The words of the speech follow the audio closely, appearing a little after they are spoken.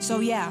So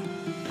yeah,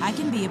 I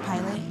can be a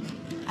pilot.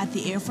 At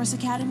the Air Force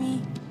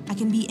Academy, I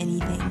can be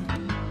anything.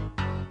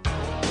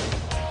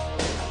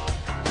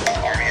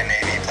 Army and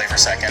Navy, play for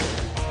second.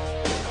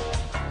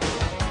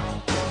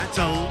 That's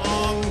a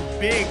long,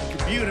 big,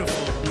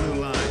 beautiful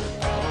blue line.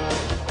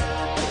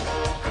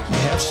 You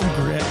have some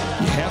grit,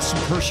 you have some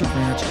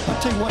perseverance.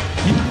 I'll tell you what,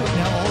 you can do it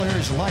now all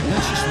areas of life.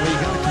 That's just the way you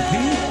got to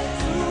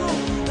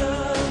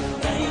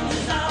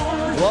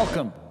compete.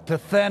 Welcome to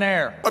Thin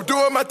Air. I'm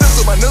doing my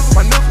thizzle, my nizzle,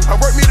 my nizzle. I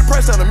work me the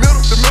price down the middle.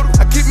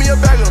 I keep me a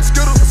bag of them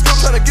skittles.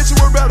 Trying to get you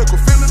a radical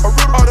feeling. A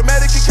riddle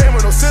automatic, it came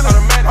with no ceiling.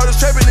 All this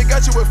trapping, it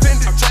got you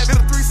offended. Did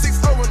a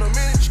 360 in a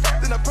minute.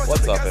 Then I punched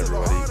What's the up, gas in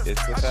my everybody? heart.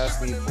 It's the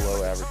Fast Meat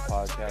Below Average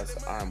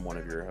podcast. I'm one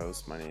of your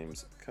hosts. My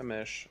name's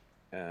Kamish,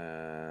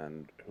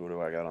 and who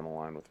do I got on the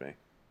line with me?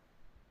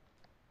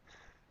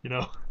 You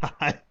know,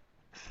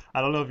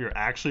 I don't know if you're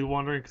actually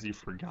wondering because you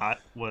forgot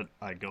what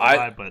I go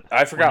by, but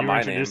I forgot when you were my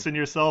name. introducing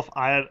yourself,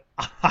 I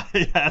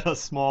had a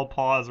small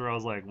pause where I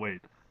was like, "Wait,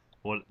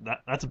 what?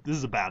 This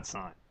is a bad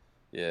sign."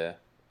 Yeah,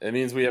 it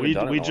means we haven't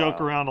done it we in a joke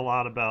while. around a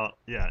lot about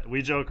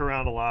we joke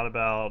around a lot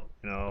about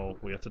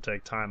we have to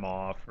take time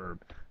off, or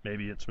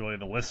maybe it's really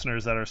the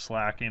listeners that are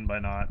slacking by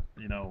not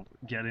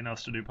getting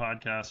us to do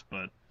podcasts.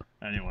 But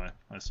anyway,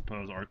 I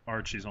suppose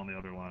Archie's on the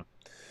other line.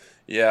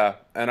 Yeah,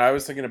 and I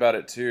was thinking about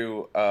it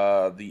too.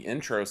 The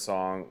intro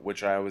song,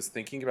 which I was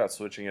thinking about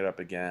switching it up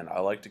again.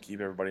 I like to keep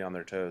everybody on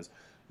their toes.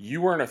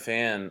 You weren't a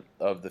fan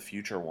of the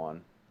Future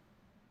one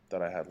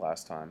that I had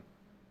last time,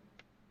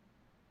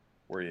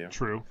 were you?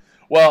 True.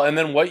 Well, and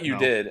then what you No.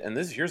 did, and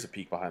here's a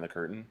peek behind the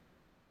curtain.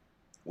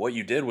 What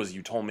you did was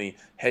you told me,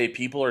 hey,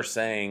 people are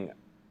saying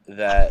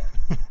that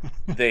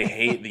they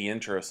hate the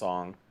intro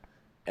song.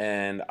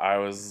 And I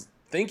was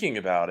thinking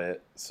about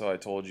it, so I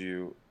told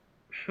you,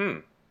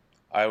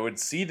 I would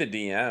see the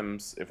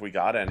DMs if we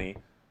got any.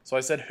 So I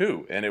said,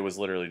 who? And it was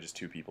literally just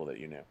two people that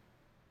you knew.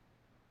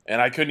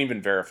 And I couldn't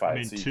even verify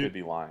it, so you could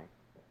be lying.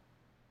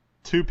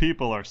 Two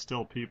people are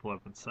still people,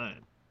 I've been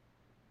saying.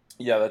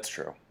 Yeah, that's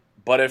true.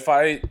 But if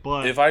I took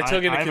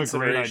into I have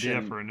consideration, a great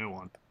idea for a new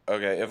one.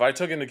 Okay, if I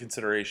took into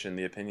consideration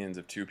the opinions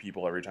of two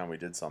people every time we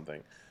did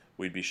something,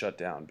 we'd be shut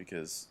down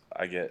because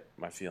I get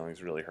my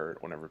feelings really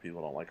hurt whenever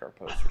people don't like our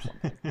posts or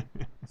something.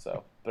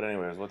 But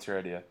anyways, what's your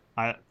idea?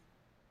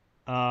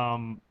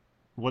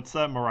 What's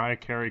that Mariah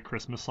Carey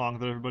Christmas song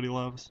that everybody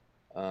loves?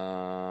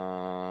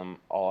 All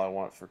I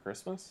Want for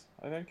Christmas,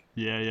 I think.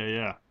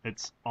 Yeah.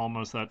 It's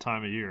almost that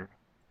time of year.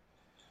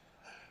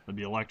 It'd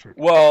be electric.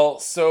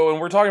 Well, and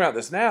we're talking about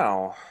this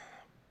now.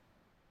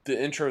 The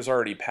intro's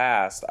already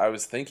passed. I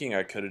was thinking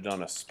I could have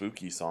done a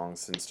spooky song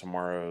since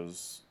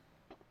tomorrow's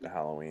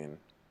Halloween.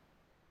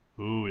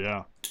 Ooh,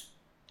 yeah.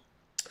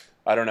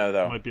 I don't know,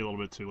 though. Might be a little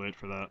bit too late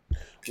for that.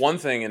 One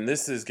thing, and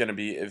this is going to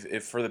be,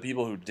 if for the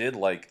people who did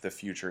like the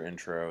Future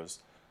intros,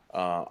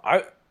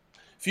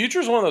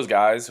 Future's one of those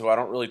guys who I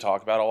don't really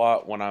talk about a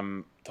lot when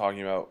I'm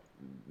talking about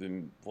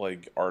the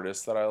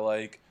artists that I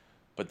like.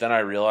 But then I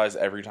realize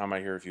every time I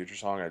hear a Future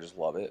song, I just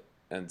love it.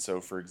 And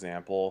so, for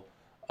example,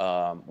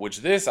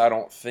 which this I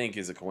don't think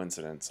is a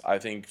coincidence. I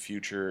think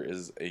Future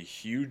is a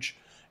huge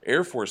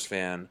Air Force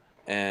fan,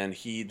 and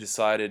he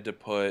decided to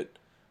put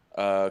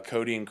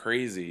Cody and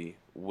Crazy,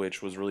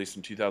 which was released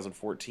in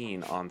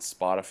 2014, on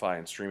Spotify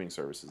and streaming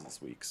services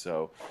this week.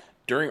 So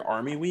during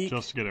Army Week,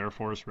 Just to get Air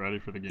Force ready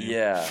for the game.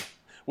 yeah.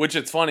 Which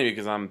it's funny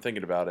because I'm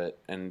thinking about it.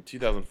 In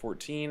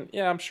 2014,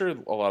 yeah, I'm sure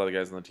a lot of the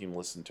guys on the team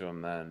listened to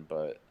him then,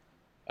 but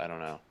I don't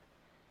know.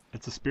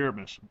 It's a spirit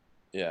mission.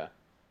 Yeah,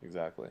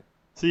 exactly.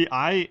 See,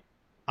 I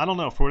don't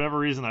know. For whatever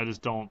reason, I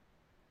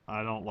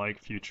don't like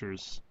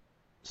Future's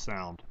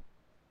sound.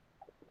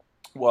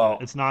 Well,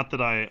 It's not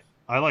that I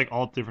like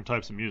all different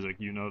types of music.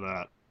 You know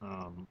that.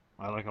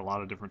 I like a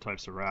lot of different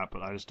types of rap,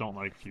 but I just don't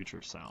like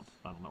Future's sound.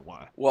 I don't know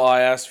why. Well,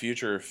 I asked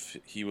Future if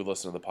he would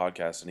listen to the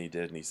podcast, and he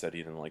did, and he said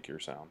he didn't like your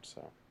sound.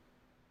 So,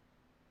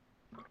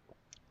 All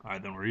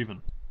right, then we're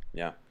even.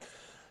 yeah.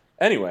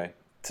 Anyway,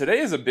 today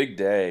is a big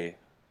day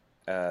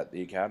at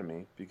the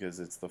Academy because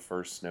it's the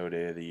first snow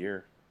day of the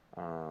year.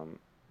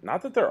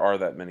 Not that there are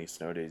that many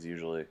snow days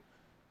usually,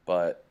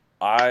 but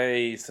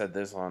I said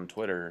this on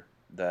Twitter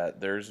that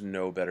there's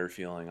no better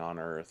feeling on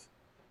earth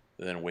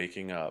than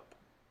waking up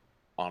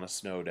on a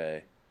snow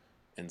day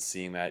and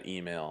seeing that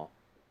email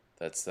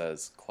that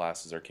says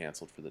classes are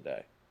canceled for the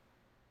day.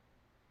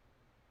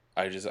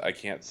 I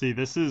can't See,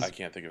 I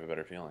can't think of a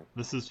better feeling.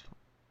 This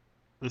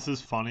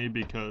is funny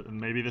because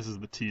maybe this is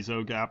the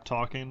Tizo gap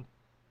talking,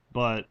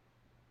 but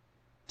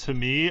to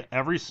me,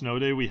 every snow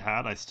day we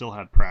had, I still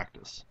had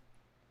practice.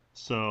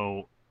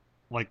 So,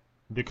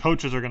 the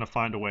coaches are going to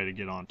find a way to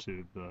get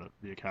onto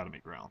the academy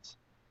grounds.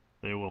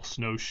 They will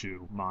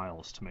snowshoe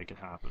miles to make it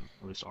happen.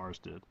 At least ours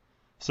did.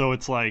 So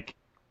it's like,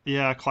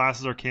 yeah,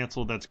 classes are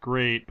canceled. That's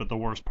great, but the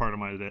worst part of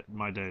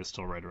my day is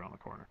still right around the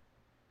corner.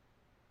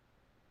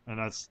 And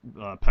that's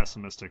a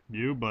pessimistic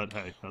view, but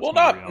hey, that's Well,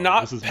 my reality.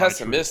 not This is my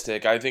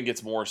pessimistic. I think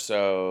it's more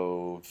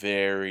so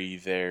very,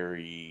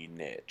 very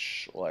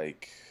niche.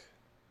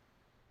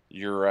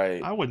 You're right.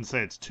 truth. I wouldn't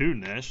say it's too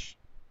niche.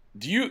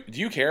 Do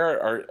you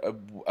care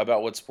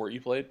about what sport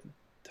you played?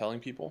 Telling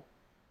people?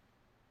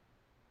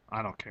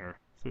 I don't care.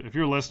 If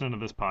you're listening to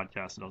this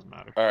podcast, it doesn't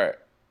matter. All right.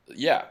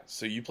 Yeah.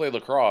 So you played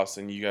lacrosse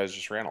and you guys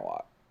just ran a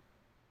lot.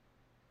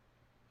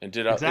 And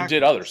did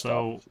other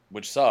stuff,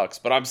 which sucks.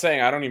 But I'm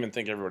saying I don't even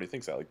think everybody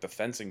thinks that. Like the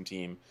fencing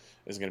team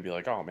is going to be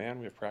like, oh man,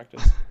 we have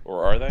practice,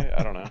 or are they?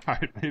 I don't know. All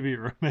right, maybe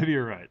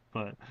you're right,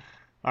 but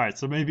all right,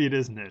 so maybe it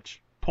is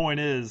niche. Point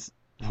is,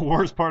 the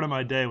worst part of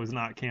my day was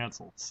not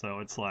canceled. So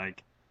it's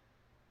like,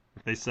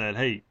 if they said,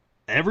 hey,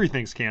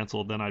 everything's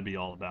canceled, then I'd be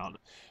all about it.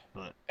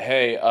 But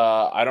hey,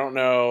 I don't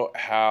know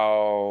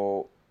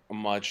how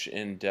much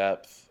in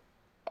depth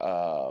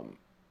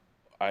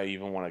I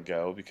even want to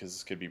go because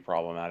this could be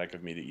problematic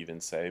of me to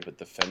even say, but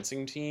the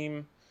fencing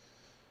team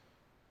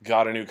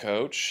got a new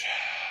coach,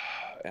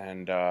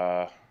 and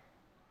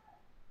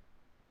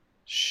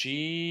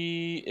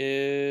she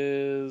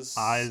is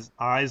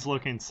eyes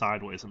looking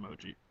sideways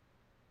emoji.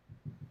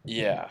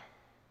 Yeah.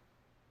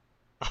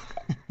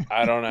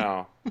 I don't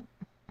know.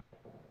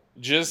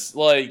 Just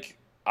like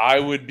I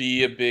would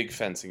be a big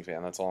fencing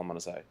fan. That's all I'm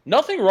gonna say.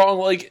 Nothing wrong.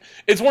 Like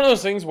it's one of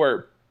those things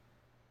where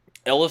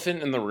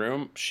elephant in the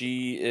room.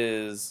 She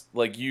is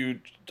like you.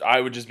 I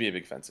would just be a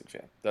big fencing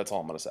fan. That's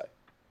all I'm gonna say.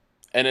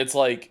 And it's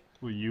like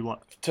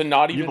to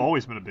not even. You've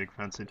always been a big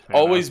fencing fan.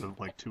 Always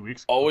like 2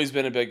 weeks ago. Always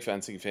been a big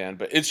fencing fan.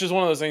 But it's just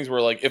one of those things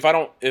where like if I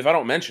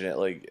don't mention it,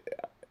 like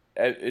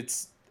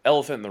it's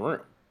elephant in the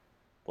room.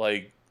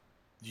 Like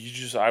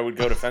I would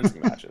go to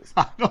fencing matches.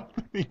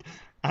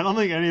 I don't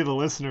think any of the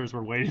listeners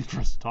were waiting for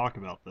us to talk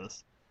about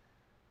this.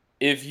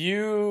 If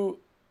you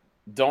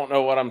don't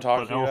know what I'm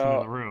talking about, in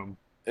the room.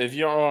 If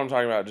you don't know what I'm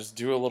talking about, just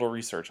do a little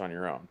research on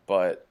your own.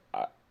 But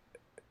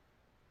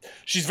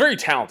she's very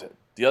talented.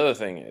 The other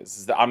thing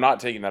is that I'm not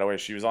taking that away.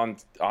 She was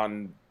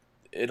on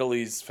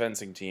Italy's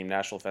fencing team,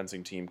 national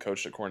fencing team,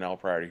 coached at Cornell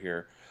prior to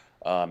here,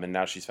 and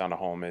now she's found a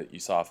home at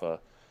USAFA.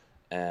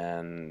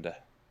 And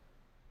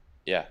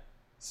yeah,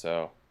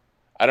 so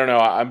I don't know.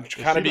 I'm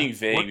kind of being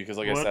vague because,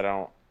 like I said, I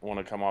don't want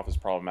to come off as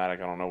problematic.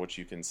 I don't know what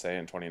you can say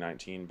in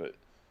 2019, but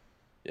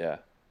yeah.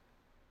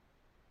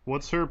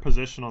 What's her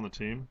position on the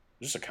team?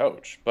 Just a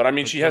coach, but I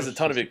mean, she has a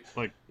ton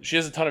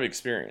of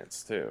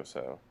experience too.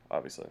 So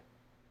obviously,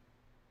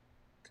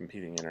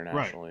 competing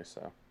internationally. Right.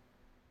 So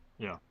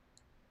yeah,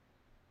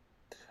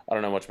 I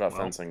don't know much about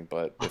fencing,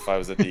 but if I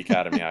was at the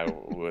academy, I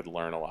would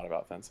learn a lot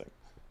about fencing.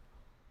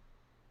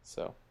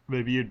 So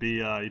maybe you'd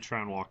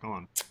try and walk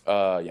on.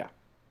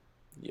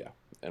 Yeah,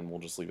 and we'll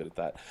just leave it at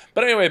that.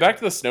 But anyway, back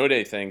to the snow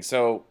day thing.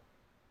 So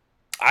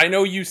I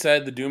know you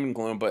said the doom and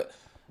gloom, but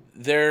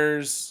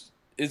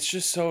it's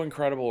just so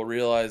incredible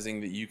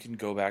realizing that you can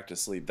go back to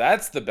sleep.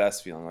 That's the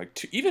best feeling.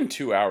 Like even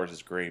 2 hours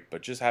is great,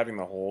 but just having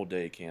the whole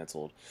day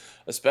canceled,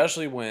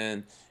 especially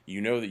when you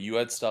know that you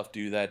had stuff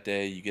due that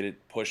day, you get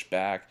it pushed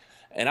back.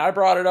 And I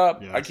brought it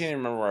up. Yes. I can't even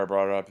remember where I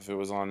brought it up, if it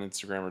was on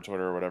Instagram or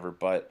Twitter or whatever,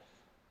 but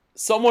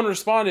someone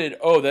responded,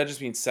 "Oh, that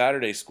just means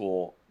Saturday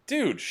school."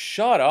 Dude,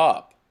 shut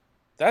up.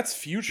 That's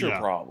future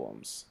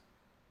problems.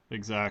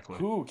 Exactly.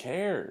 Who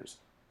cares?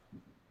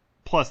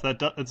 Plus,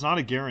 it's not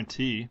a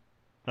guarantee.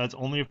 That's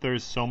only if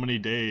there's so many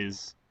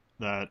days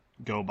that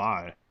go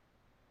by.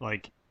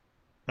 Like,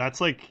 that's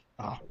like,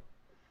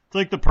 it's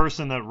like the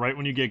person that right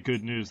when you get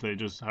good news, they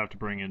just have to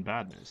bring in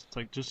bad news. It's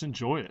like, just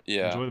enjoy it.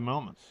 Yeah. Enjoy the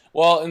moment.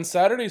 Well, and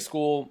Saturday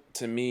school,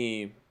 to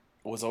me,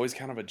 was always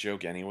kind of a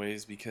joke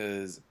anyways,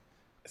 because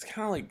it's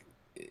kind of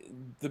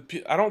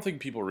like, I don't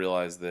think people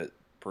realize that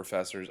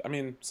professors, I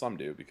mean, some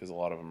do, because a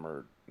lot of them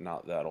are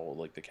not that old,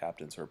 like the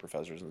captains who are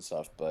professors and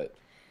stuff, but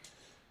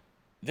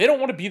they don't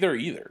want to be there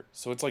either.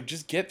 So it's like,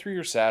 just get through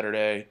your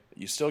Saturday.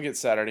 You still get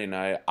Saturday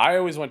night. I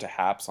always went to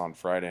Haps on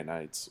Friday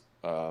nights,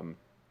 2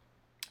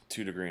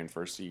 degree in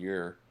first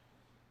year.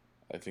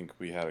 I think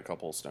we had a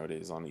couple of snow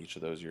days on each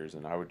of those years,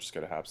 and I would just go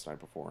to Haps the night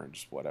before and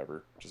just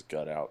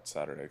gut out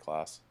Saturday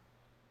class.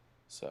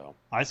 So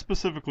I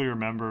specifically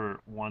remember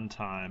one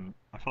time,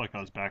 I feel like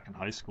I was back in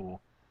high school,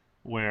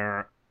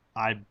 where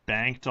I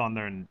banked on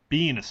there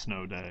being a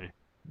snow day,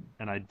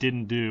 and I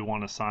didn't do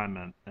one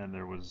assignment, and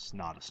there was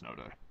not a snow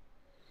day.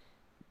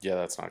 Yeah,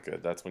 that's not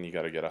good. That's when you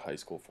got to get a high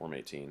school Form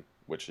 18,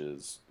 which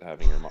is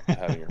having your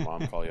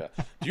mom call you out.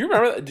 Do you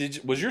remember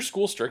that? Was your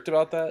school strict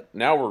about that?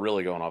 Now we're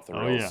really going off the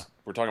rails. Yeah.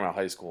 We're talking about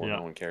high school and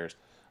no one cares.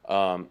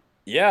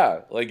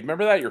 Yeah, like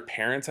remember that your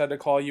parents had to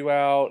call you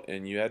out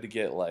and you had to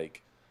get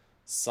like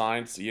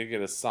signed, so you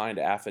get a signed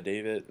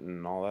affidavit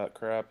and all that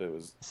crap. It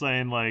was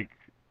saying like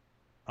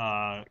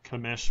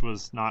Kamish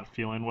was not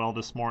feeling well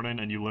this morning,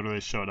 and you literally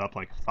showed up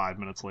like 5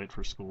 minutes late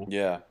for school.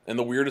 Yeah, and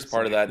the weirdest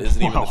part of that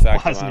isn't even the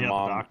fact that my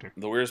mom.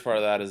 The weirdest part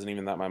of that isn't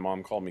even that my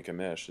mom called me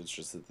Kamish. It's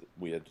just that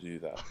we had to do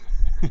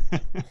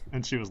that.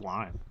 And she was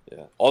lying.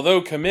 Yeah,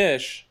 although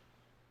Kamish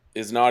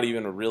is not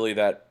even really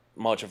that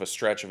much of a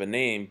stretch of a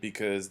name,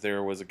 because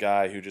there was a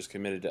guy who just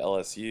committed to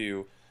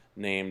LSU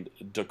named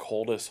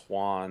Dakoldis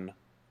Juan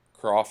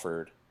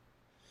Crawford,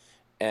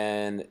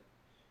 and.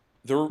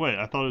 Wait,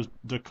 I thought it was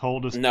the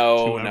coldest.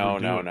 No.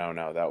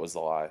 That was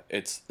the lie.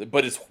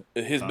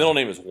 His middle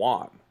name is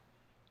Juan.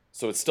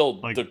 So it's still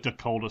Like the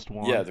coldest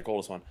one. Yeah, the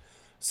coldest one.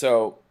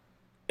 So,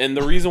 and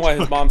the reason why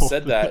his mom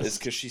said that is coldest.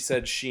 because she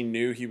said she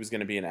knew he was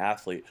going to be an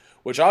athlete,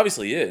 which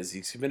obviously is.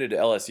 He's committed to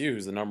LSU,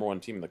 who's the number 1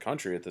 team in the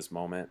country at this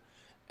moment.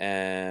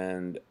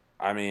 And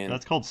I mean,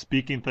 That's called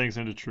speaking things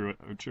into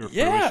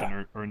Yeah.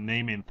 fruition, or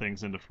naming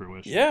things into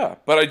fruition. yeah.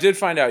 But I did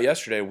find out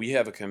yesterday we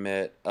have a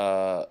commit, and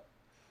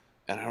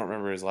I don't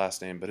remember his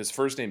last name, but his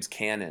first name's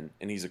Cannon,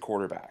 and he's a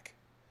quarterback.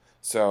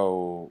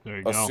 So, There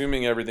you go.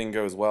 assuming everything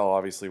goes well,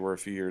 obviously we're a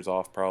few years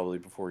off probably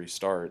before he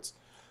starts.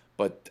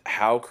 But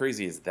how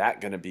crazy is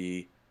that going to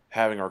be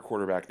having our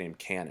quarterback named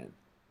Cannon?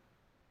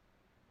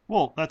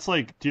 Well, that's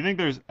like, do you think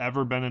there's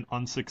ever been an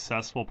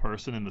unsuccessful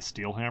person in the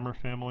Steelhammer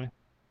family?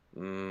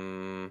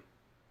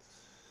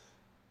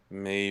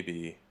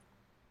 Maybe,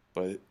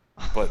 but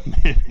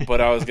Maybe.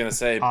 but I was gonna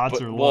say, Odds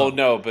but are well, low.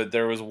 no, but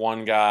there was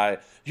one guy.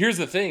 Here's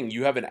the thing: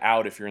 you have an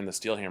out if you're in the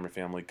Steelhammer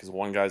family because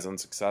one guy's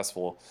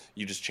unsuccessful.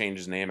 You just change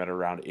his name at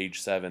around age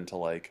 7 to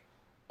like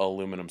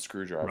aluminum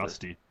screwdriver.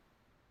 Rusty.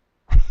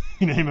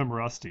 You name him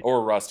Rusty.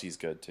 Or Rusty's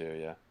good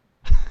too,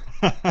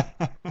 yeah.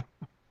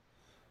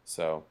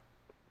 So,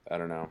 I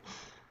don't know.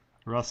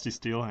 Rusty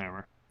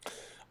Steelhammer.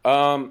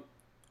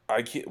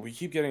 We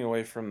keep getting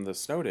away from the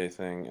snow day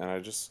thing, and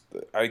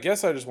I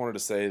guess I just wanted to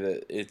say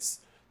that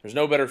there's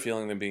no better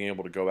feeling than being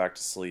able to go back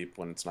to sleep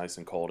when it's nice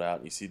and cold out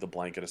and you see the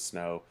blanket of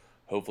snow.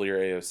 Hopefully your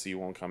AOC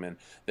won't come in.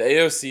 The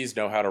AOCs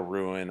know how to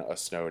ruin a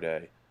snow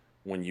day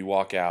when you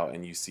walk out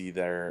and you see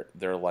their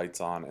lights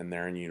on and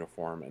they're in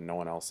uniform and no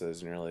one else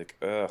is, and you're like,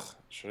 ugh,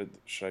 should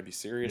I be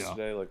serious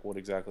today? Like, what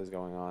exactly is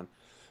going on?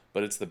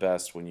 But it's the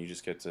best when you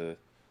just get to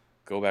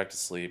go back to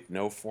sleep.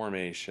 No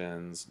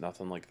formations,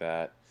 nothing like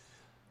that.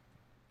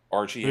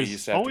 Archie There's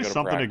used to have to always go to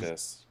something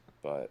practice,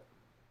 but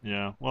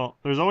Yeah, well,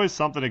 there's always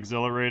something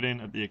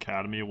exhilarating at the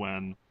academy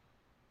when,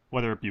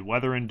 whether it be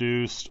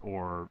weather-induced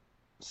or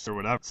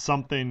whatever,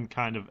 something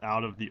kind of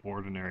out of the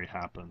ordinary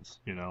happens,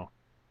 and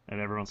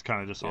everyone's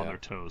kind of just on Yeah. their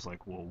toes,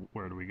 like, well,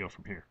 where do we go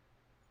from here?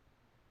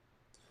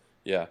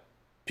 yeah.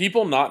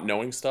 People not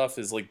knowing stuff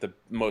is like the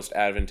most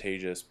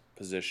advantageous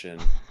position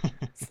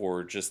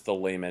for just the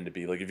layman to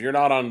be. Like, if you're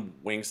not on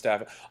wing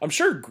staff, I'm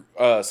sure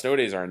snow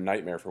days are a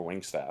nightmare for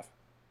wing staff.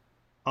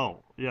 Oh,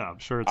 yeah, I'm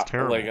sure it's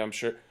terrible. Like, I'm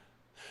sure.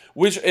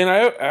 I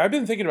haven't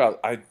been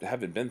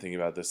thinking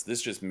about this.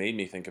 This just made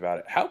me think about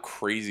it. How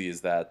crazy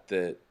is that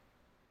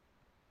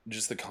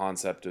just the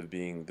concept of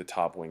being the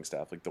top wing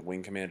staff, like the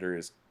wing commander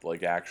is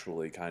like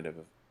actually kind of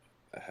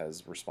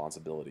has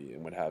responsibility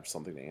and would have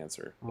something to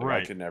answer. Like,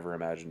 Right. I could never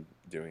imagine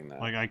doing that.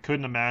 Like, I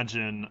couldn't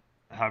imagine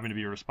having to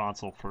be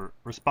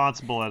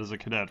responsible as a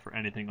cadet for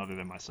anything other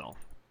than myself.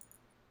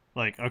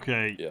 Like,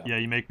 okay, Yeah.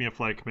 you make me a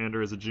flight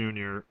commander as a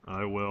junior,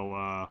 I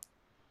will,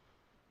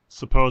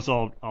 suppose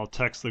I'll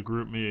text the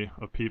group me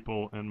of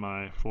people in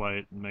my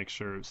flight and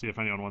see if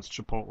anyone wants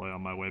Chipotle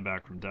on my way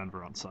back from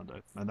Denver on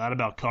Sunday, and that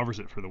about covers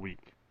it for the week.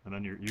 And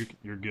then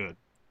you're good.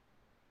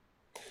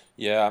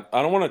 Yeah,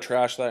 I don't want to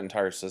trash that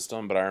entire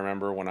system, but I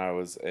remember when I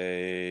was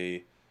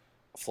a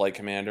flight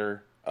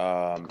commander,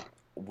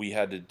 we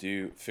had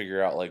to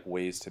figure out like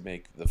ways to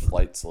make the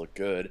flights look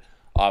good,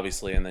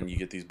 obviously, and then you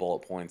get these bullet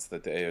points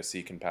that the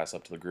AOC can pass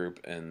up to the group,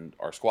 and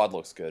our squad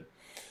looks good.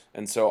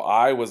 And so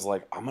I was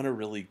like, I'm gonna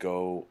really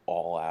go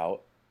all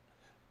out,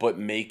 but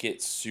make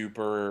it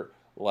super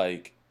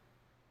like.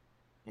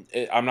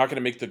 I'm not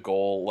gonna make the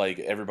goal like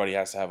everybody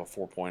has to have a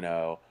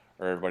 4.0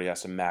 or everybody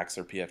has to max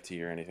their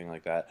PFT or anything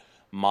like that.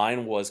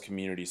 Mine was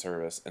community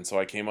service, and so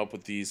I came up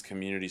with these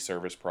community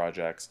service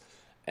projects,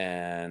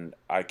 and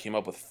I came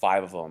up with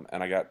 5 of them,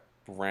 and I got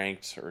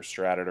ranked or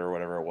stratted or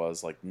whatever it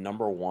was, like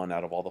number 1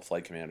 out of all the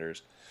flight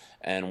commanders.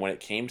 And when it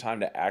came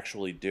time to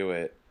actually do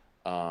it,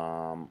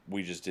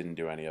 we just didn't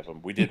do any of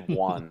them. We did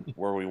one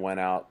where we went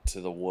out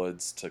to the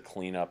woods to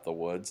clean up the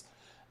woods,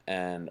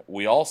 and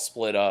we all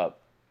split up.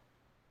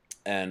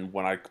 And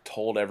when I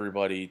told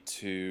everybody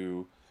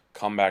to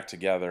come back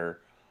together,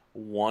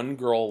 one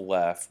girl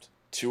left,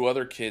 2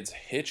 other kids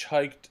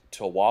hitchhiked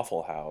to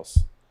Waffle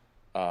House,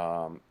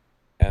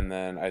 and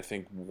then I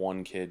think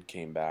 1 kid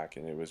came back,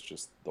 and it was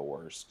just the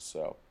worst.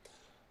 So,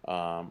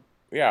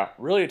 yeah,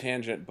 really a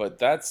tangent, but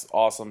that's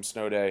awesome.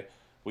 Snow day.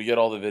 We get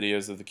all the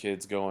videos of the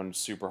kids going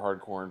super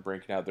hardcore and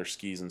breaking out their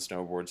skis and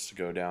snowboards to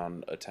go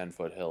down a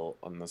 10-foot hill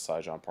on the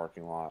Saigon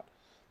parking lot.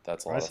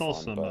 That's a lot I of saw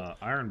fun. some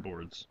ironing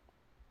boards.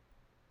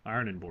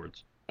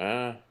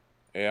 Yeah,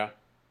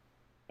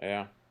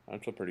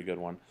 that's a pretty good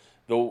one.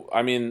 Though,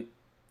 I mean,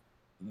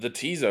 the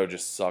Tizo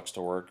just sucks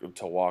to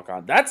walk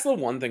on. That's the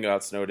one thing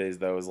about snow days,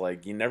 though, is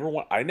like I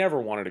never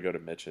wanted to go to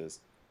Mitch's.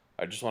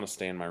 I just want to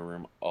stay in my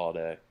room all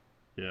day.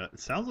 Yeah,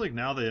 it sounds like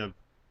now they have,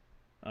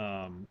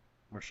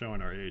 we're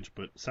showing our age,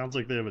 but it sounds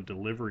like they have a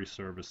delivery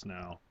service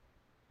now.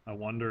 I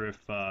wonder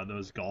if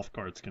those golf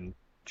carts can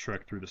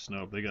trek through the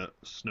snow. They got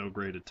snow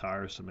graded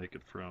tires to make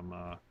it from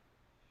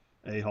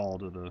A-Hall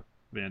to the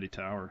Vandy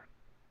Tower.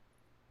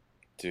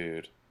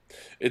 Dude,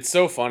 it's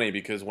so funny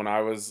because when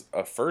I was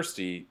a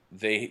firstie,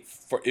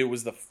 it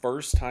was the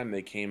first time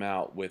they came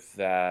out with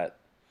that.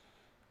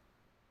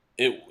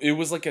 it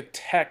was like a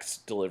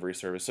text delivery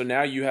service. So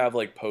now you have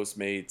like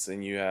Postmates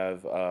and you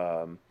have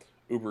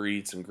Uber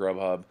Eats and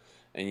Grubhub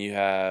and you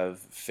have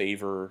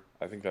Favor.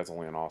 I think that's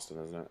only in Austin,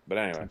 isn't it? But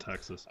anyway, in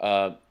Texas.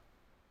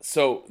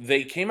 So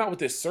they came out with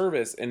this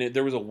service and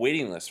there was a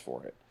waiting list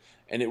for it.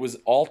 And it was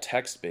all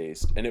text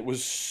based and it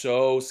was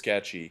so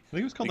sketchy. I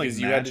think it was called like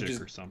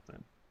Magic or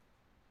something.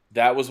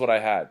 That was what I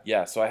had.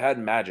 Yeah, so I had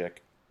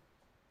Magic.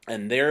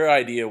 And their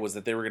idea was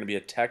that they were going to be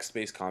a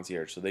text-based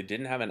concierge. So they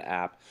didn't have an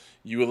app.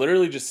 You would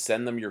literally just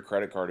send them your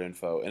credit card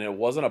info. And it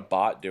wasn't a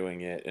bot doing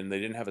it. And they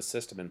didn't have a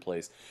system in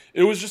place.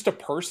 It was just a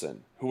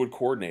person who would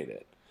coordinate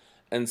it.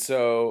 And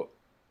so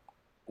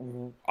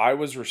I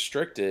was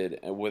restricted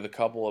with a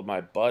couple of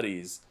my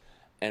buddies.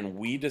 And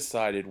we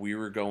decided we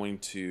were going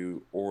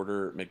to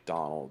order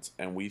McDonald's.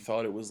 And we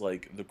thought it was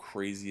like the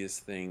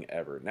craziest thing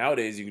ever.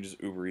 Nowadays, you can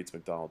just Uber Eats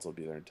McDonald's. It'll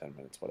be there in 10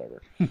 minutes,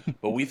 whatever.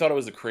 But we thought it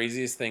was the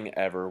craziest thing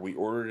ever. We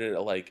ordered it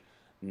at like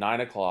 9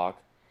 o'clock.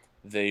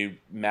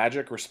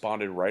 Magic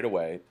responded right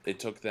away. It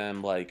took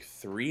them like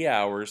 3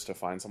 hours to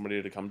find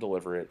somebody to come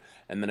deliver it.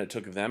 And then it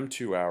took them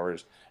 2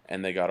 hours.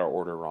 And they got our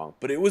order wrong.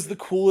 But it was the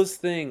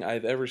coolest thing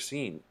I've ever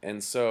seen.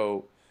 And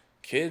so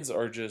kids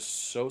are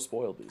just so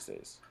spoiled these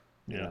days.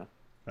 Yeah. You know?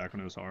 Back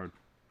when it was hard.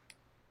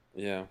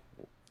 Yeah,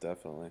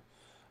 definitely.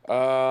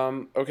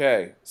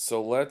 Okay,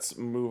 so let's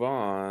move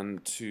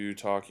on to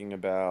talking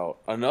about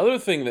another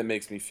thing that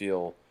makes me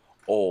feel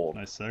old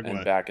Nice segue.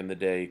 and back in the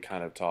day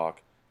kind of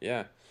talk.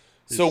 Yeah.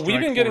 Is So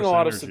we've been getting a Strike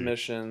lot Force of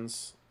energy.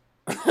 submissions.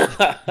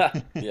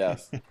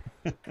 Yes.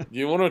 Do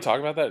you want to talk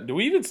about that? Do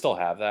we even still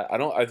have that?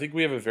 I think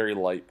we have a very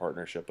light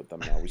partnership with them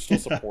now. We still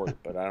support it,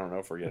 but I don't know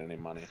if we're getting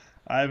any money.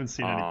 I haven't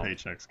seen any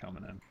paychecks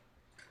coming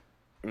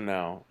in.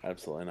 No,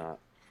 absolutely not.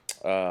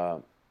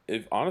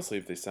 If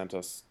they sent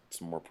us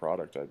some more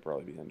product, I'd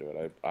probably be into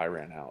it. I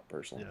ran out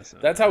personally. Yes,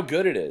 That's how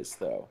good it is,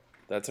 though.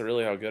 That's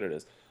really how good it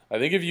is. I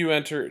think if you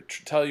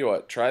tell you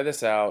what, try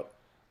this out.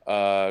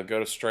 Go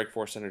to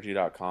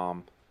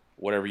strikeforceenergy.com.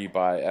 Whatever you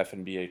buy,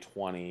 FNBA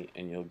 20,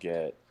 and you'll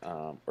get.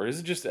 Or is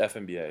it just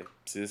FNBA?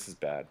 See, this is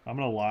bad. I'm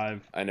gonna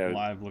live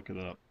look it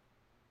up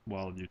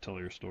while you tell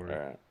your story. All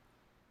right.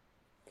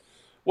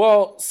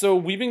 Well, so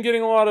we've been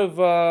getting a lot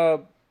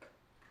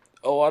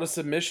of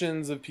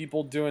submissions of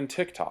people doing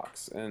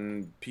TikToks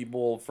and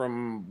people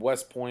from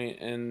West Point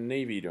and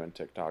Navy doing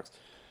TikToks.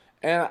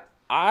 And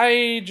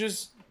I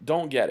just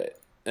don't get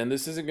it. And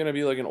this isn't going to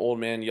be like an old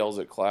man yells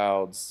at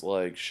clouds,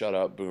 like shut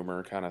up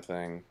boomer kind of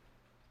thing.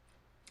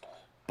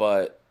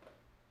 But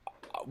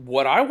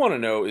what I want to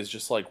know is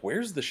just like,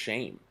 where's the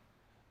shame?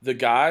 The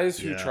guys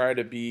who try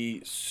to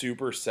be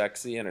super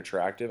sexy and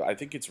attractive, I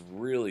think it's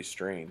really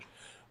strange.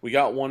 We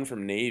got one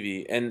from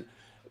Navy, and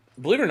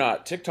believe it or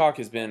not, TikTok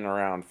has been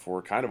around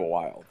for kind of a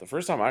while. The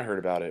first time I heard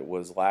about it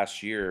was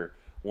last year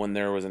when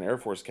there was an Air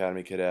Force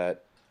Academy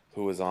cadet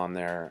who was on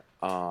there,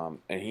 and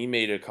he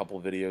made a couple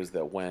videos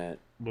that went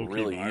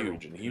really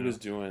huge. And he was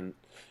doing,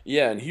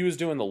 and he was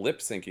doing the lip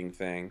syncing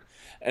thing.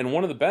 And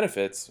one of the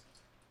benefits,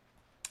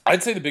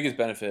 I'd say the biggest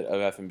benefit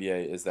of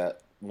FNBA is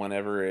that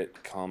whenever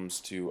it comes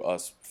to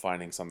us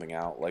finding something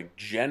out, like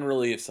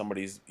generally if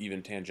somebody's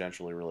even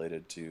tangentially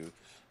related to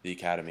the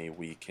academy,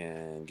 we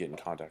can get in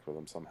contact with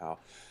them somehow.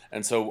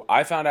 And so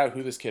I found out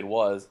who this kid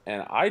was,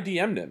 and I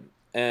DM'd him,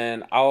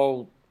 and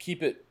I'll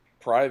keep it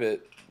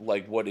private,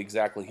 like what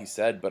exactly he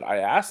said, but I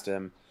asked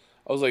him,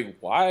 I was like,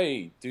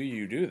 why do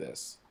you do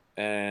this?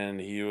 And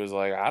he was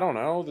like, I don't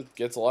know, that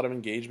gets a lot of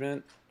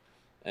engagement.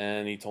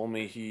 And he told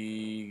me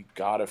he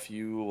got a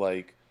few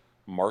like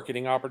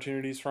marketing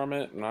opportunities from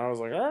it, and I was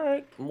like, all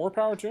right, more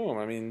power to him.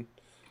 I mean,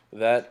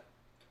 that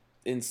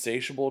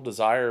insatiable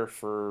desire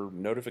for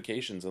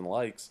notifications and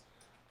likes,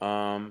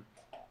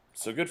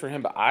 so good for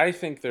him. But I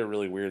think they're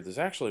really weird. There's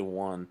actually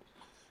one,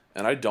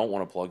 and I don't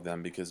want to plug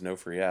them because no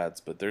free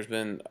ads, but there's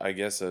been, I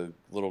guess, a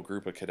little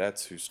group of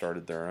cadets who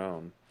started their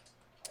own,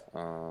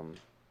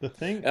 The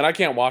thing, and I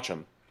can't watch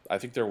them. I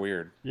think they're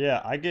weird.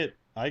 yeah, I get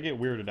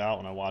weirded out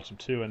when I watch them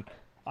too, and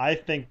I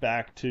think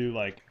back to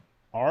like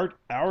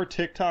our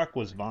TikTok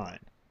was Vine,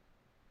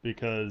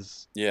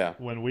 because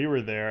when we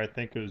were there, I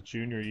think it was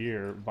junior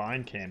year,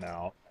 Vine came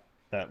out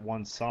that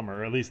one summer,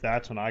 or at least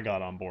that's when I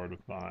got on board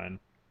with Vine,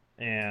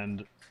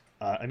 and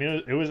I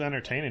mean it was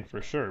entertaining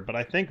for sure, but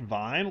I think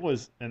Vine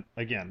was, and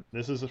again,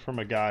 this is from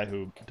a guy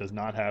who does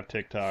not have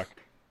TikTok.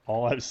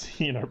 All I've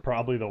seen are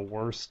probably the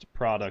worst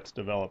products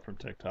developed from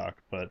TikTok,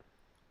 but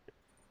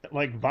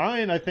like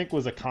Vine, I think,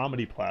 was a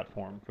comedy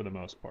platform for the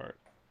most part.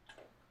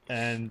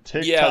 And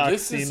TikTok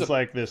seems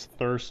like this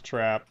thirst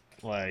trap,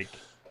 like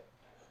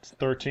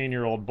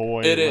 13-year-old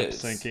boy lip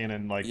syncing,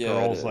 and like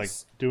girls like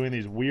doing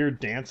these weird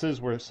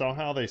dances where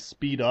somehow they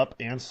speed up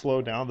and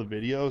slow down the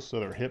video so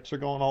their hips are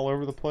going all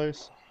over the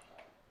place.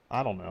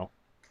 I don't know.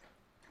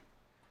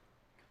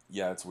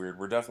 Yeah, it's weird.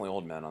 We're definitely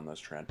old men on this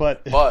trend.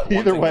 But one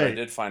either thing way, that I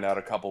did find out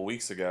a couple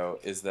weeks ago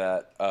is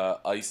that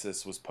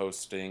ISIS was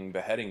posting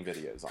beheading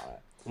videos on it.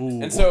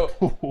 ooh. And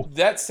so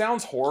that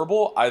sounds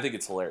horrible. I think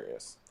it's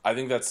hilarious. I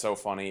think that's so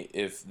funny.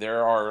 If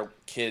there are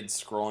kids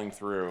scrolling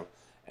through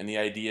And the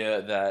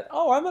idea that,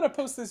 oh, I'm going to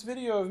post this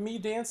video of me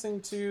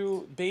dancing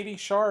to Baby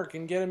Shark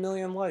and get 1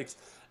 million likes.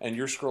 And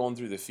you're scrolling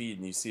through the feed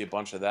and you see a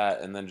bunch of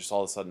that, and then just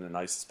all of a sudden an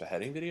ISIS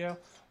beheading video.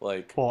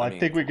 Like, Well, I I mean,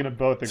 think we can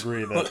both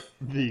agree that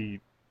the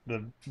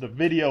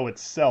video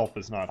itself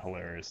is not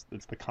hilarious.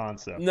 It's the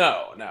concept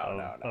no.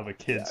 of a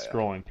kid Yeah.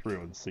 scrolling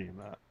through and seeing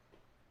that.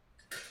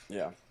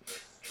 Yeah.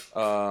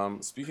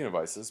 Speaking of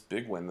ISIS,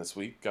 big win this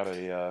week. Got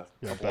a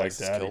couple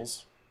ISIS Baghdadi.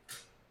 kills.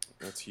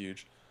 That's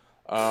huge.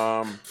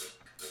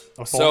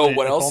 If So only-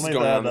 what if else is only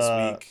going on that,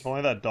 this week? If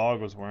only that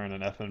dog was wearing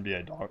an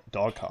FNBA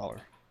dog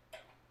collar.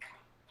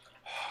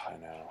 I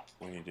know.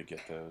 We need to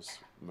get those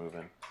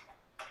moving.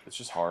 It's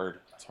just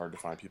hard. It's hard to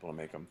find people to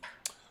make them.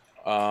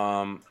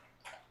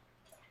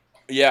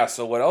 Yeah,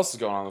 so what else is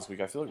going on this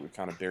week? I feel like we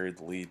kind of buried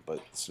the lead, but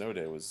Snow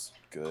Day was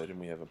good, and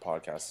we haven't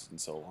podcasted in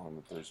so long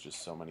that there's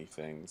just so many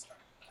things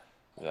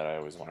that I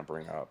always want to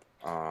bring up.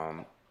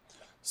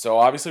 So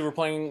obviously we're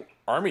playing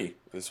Army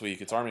this week.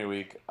 It's Army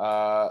week.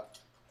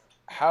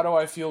 How do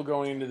I feel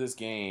going into this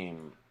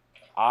game?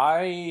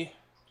 I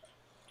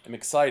am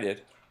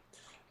excited.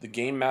 The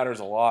game matters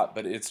a lot,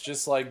 but it's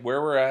just like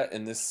where we're at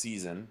in this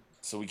season.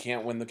 So we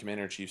can't win the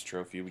Commander-in-Chief's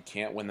trophy. We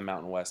can't win the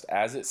Mountain West.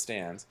 As it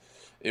stands,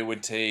 it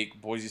would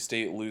take Boise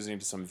State losing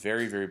to some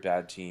very, very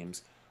bad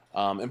teams.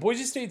 And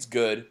Boise State's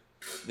good.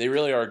 They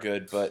really are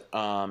good, but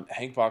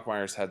Hank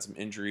Bachmeier's had some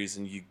injuries,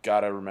 and you got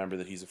to remember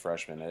that he's a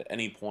freshman. At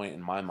any point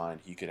in my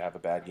mind, he could have a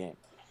bad game,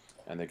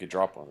 and they could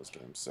drop one of those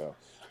games. So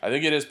I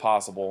think it is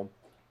possible.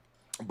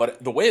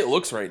 But the way it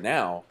looks right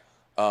now,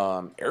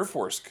 Air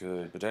Force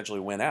could potentially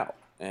win out.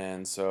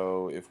 And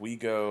so if we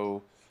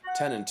go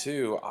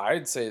 10-2,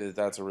 I'd say that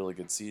that's a really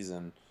good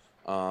season.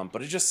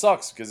 But it just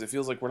sucks because it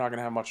feels like we're not going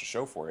to have much to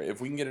show for it.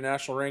 If we can get a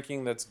national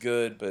ranking, that's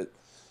good. But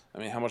I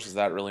mean, how much does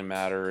that really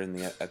matter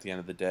at the end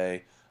of the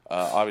day?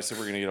 Obviously,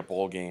 we're going to get a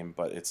bowl game,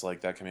 but it's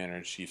like that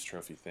Commander-in-Chief's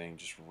trophy thing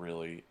just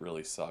really,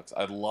 really sucks.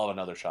 I'd love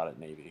another shot at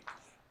Navy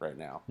right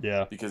now.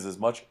 Yeah. Because as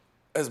much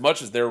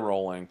as they're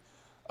rolling,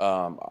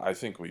 I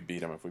think we beat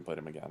them if we played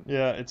them again.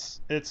 Yeah,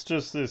 it's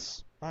just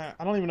this. I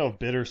don't even know if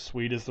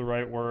bittersweet is the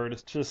right word.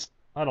 It's just,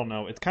 I don't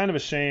know. It's kind of a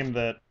shame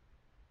that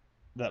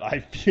I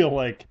feel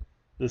like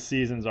the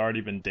season's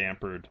already been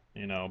dampered,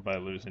 by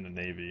losing to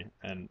Navy,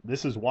 and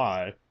this is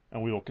why.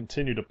 And we will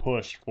continue to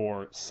push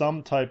for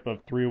some type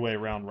of three-way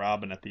round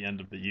robin at the end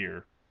of the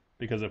year,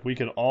 because if we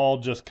could all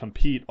just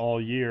compete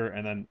all year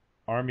and then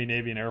Army,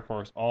 Navy, and Air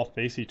Force all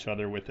face each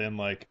other within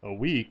like a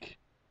week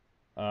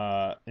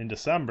in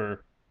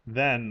December,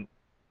 then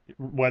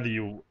whether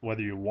you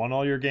won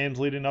all your games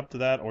leading up to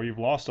that or you've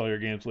lost all your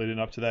games leading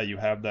up to that, you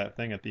have that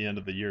thing at the end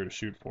of the year to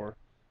shoot for,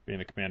 being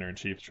a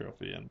Commander-in-Chief's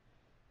trophy. And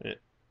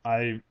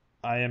I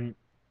am,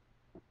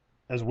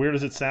 as weird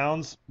as it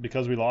sounds,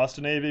 because we lost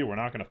to Navy, we're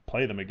not going to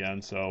play them again.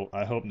 So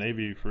I hope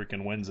Navy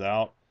freaking wins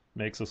out,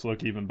 makes us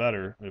look even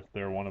better if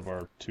they're one of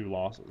our 2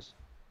 losses.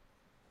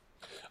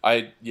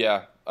 I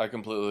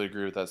completely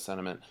agree with that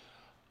sentiment.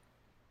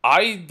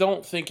 I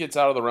don't think it's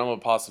out of the realm of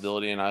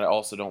possibility, and I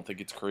also don't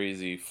think it's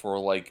crazy for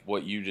like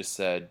what you just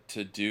said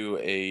to do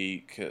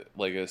a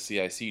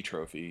CIC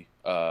trophy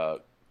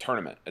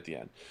tournament at the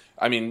end.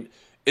 I mean,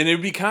 and it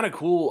would be kind of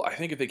cool, I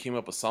think, if they came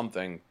up with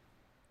something.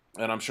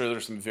 And I'm sure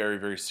there's some very,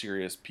 very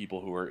serious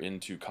people who are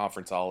into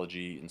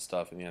conferenceology and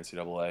stuff in the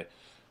NCAA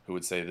who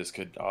would say this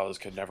could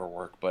never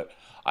work. But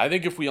I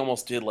think if we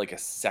almost did like a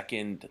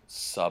second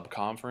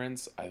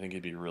sub-conference, I think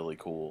it'd be really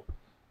cool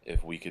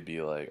if we could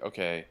be like,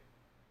 okay,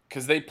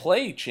 because they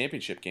play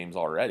championship games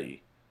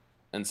already.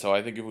 And so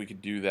I think if we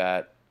could do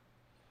that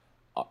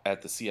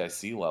at the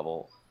CIC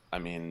level, I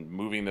mean,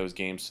 moving those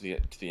games to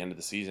the end of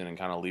the season and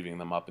kind of leaving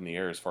them up in the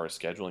air as far as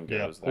scheduling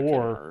goes, that couldn't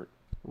hurt.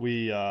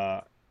 We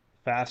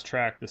fast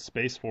track the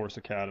Space Force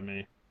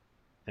Academy,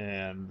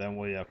 and then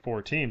we have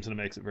 4 teams, and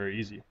it makes it very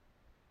easy.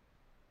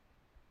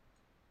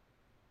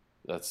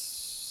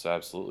 That's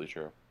absolutely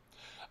true.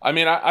 I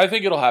mean, I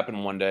think it'll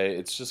happen one day.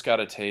 It's just got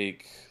to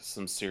take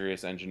some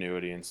serious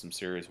ingenuity and some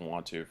serious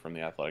want to from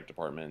the athletic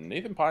department. And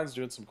Nathan Pine's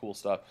doing some cool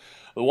stuff.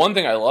 The one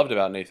thing I loved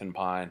about Nathan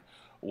Pine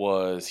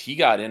was he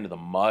got into the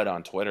mud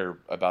on Twitter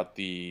about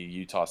the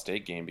Utah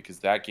State game, because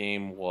that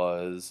game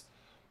was,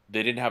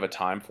 they didn't have a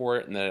time for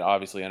it, and then it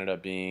obviously ended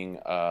up being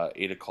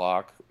 8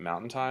 o'clock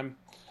Mountain Time.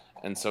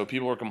 And so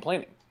people were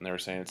complaining, and they were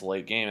saying it's a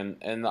late game.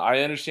 And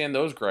I understand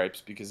those gripes,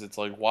 because it's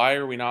like, why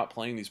are we not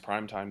playing these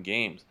primetime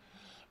games?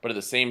 But at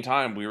the same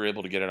time, we were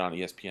able to get it on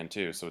ESPN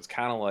too. So it's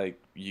kind of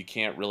like you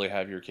can't really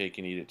have your cake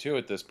and eat it too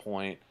at this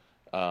point.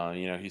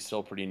 He's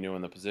still pretty new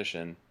in the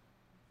position.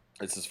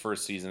 It's his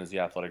first season as the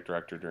athletic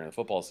director during the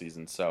football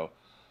season. So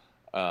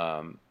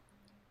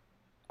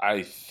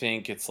I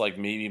think it's like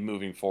maybe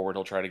moving forward,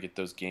 he'll try to get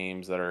those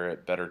games that are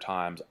at better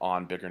times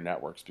on bigger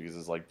networks, because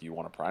it's like, do you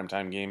want a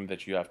primetime game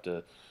that you have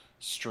to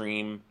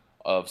stream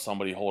of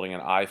somebody holding an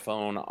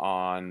iPhone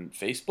on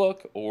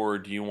Facebook, or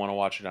do you want to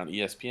watch it on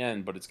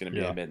ESPN, but it's going to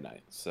be at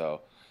midnight? So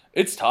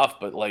it's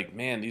tough, but like,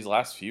 man, these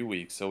last few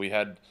weeks, so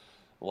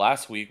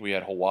last week we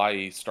had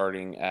Hawaii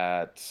starting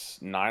at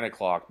 9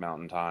 o'clock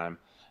Mountain Time,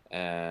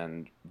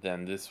 and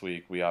then this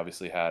week we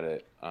obviously had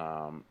it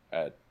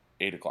at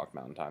 8 o'clock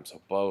Mountain Time. So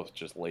both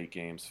just late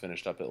games,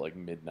 finished up at like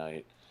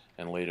midnight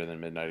and later than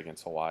midnight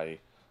against Hawaii.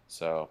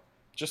 So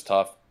just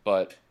tough,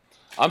 but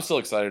I'm still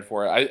excited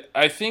for it.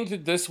 I think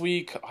that this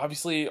week,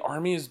 obviously,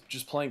 Army is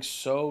just playing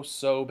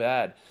so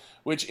bad,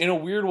 which in a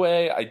weird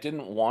way I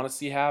didn't want to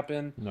see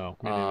happen. No,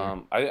 me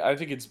neither. I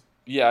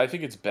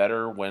think it's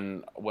better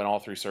when all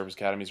three service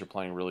academies are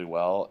playing really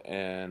well,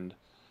 and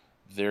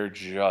they're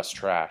just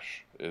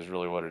trash is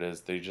really what it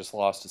is. They just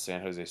lost to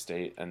San Jose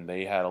State, and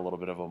they had a little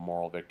bit of a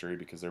moral victory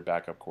because their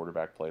backup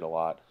quarterback played a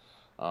lot.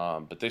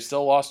 But they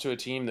still lost to a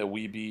team that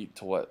we beat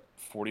to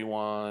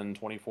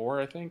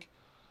 41-24, I think,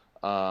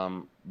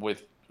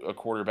 with a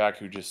quarterback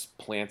who just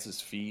plants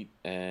his feet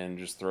and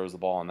just throws the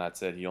ball, and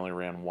that's it. He only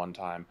ran one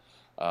time,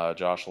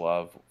 Josh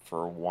Love,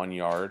 for 1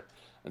 yard.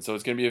 And so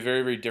it's going to be a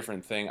very, very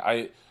different thing.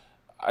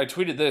 I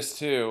tweeted this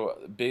too,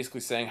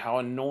 basically saying how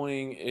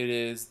annoying it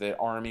is that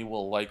Army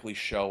will likely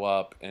show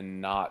up and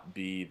not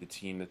be the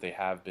team that they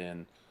have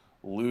been,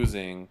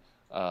 losing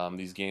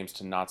these games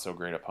to not so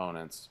great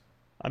opponents.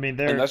 I mean,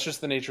 and that's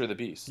just the nature of the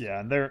beast. Yeah,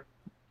 and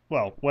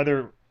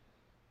whether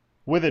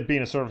with it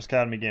being a Service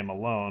Academy game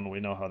alone,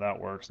 we know how that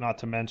works. Not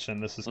to mention,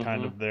 this is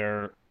kind of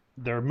they're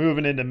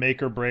moving into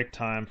make or break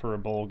time for a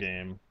bowl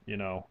game,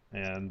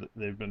 and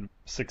they've been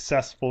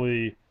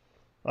successfully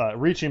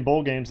reaching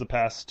bowl games the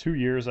past 2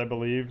 years, I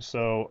believe.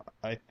 So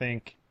I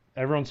think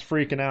everyone's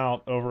freaking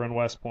out over in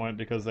West Point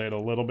because they had a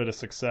little bit of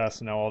success,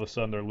 and now all of a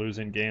sudden they're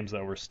losing games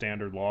that were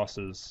standard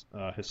losses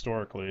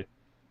historically.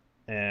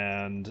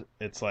 And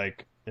it's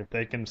like, if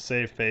they can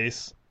save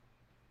face,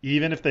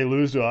 even if they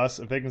lose to us,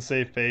 if they can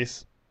save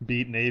face,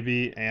 beat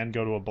Navy, and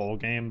go to a bowl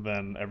game,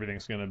 then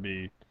everything's going to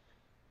be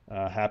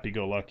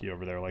happy-go-lucky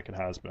over there like it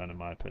has been, in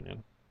my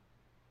opinion.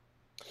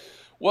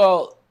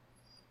 Well,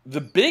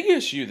 the big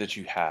issue that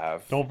you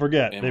have... Don't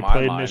forget, they my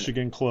played mind,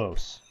 Michigan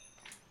close.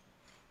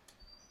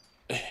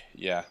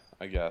 Yeah,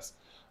 I guess.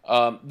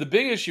 The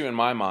big issue in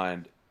my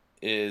mind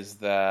is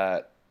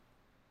that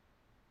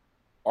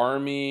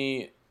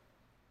Army...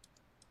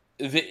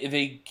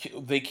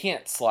 They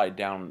can't slide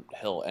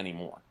downhill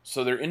anymore.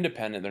 So they're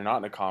independent. They're not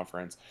in a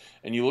conference.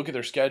 And you look at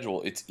their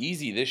schedule, it's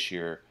easy this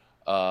year.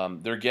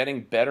 They're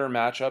getting better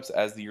matchups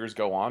as the years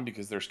go on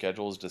because their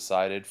schedule is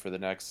decided for the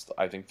next,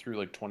 I think, through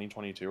like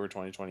 2022 or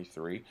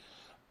 2023.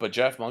 But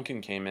Jeff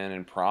Monken came in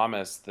and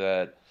promised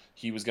that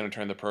he was going to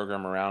turn the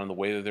program around, and the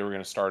way that they were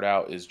going to start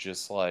out is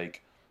just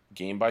like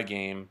game by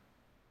game,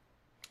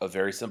 a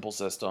very simple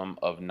system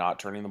of not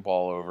turning the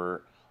ball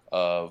over,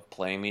 of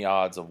playing the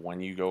odds of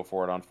when you go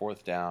for it on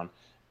fourth down,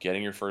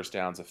 getting your first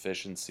downs,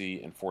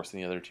 efficiency, and forcing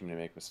the other team to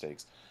make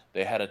mistakes.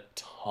 They had a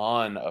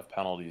ton of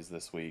penalties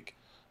this week.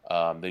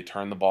 They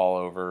turned the ball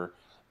over.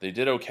 They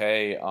did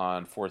okay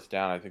on fourth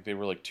down. I think they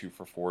were like 2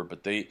 for 4,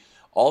 but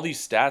all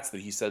these stats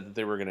that he said that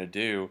they were going to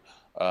do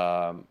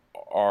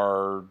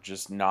are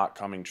just not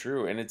coming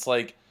true. And it's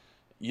like,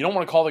 you don't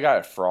want to call the guy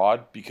a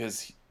fraud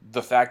because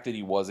the fact that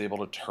he was able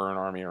to turn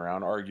Army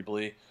around,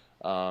 arguably,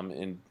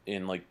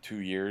 in like 2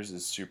 years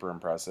is super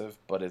impressive.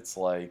 But it's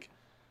like,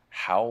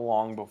 how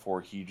long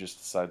before he just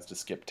decides to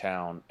skip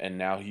town, and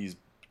now he's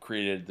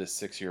created this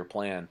 6-year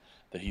plan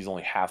that he's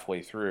only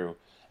halfway through,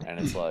 and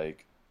it's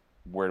like,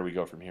 where do we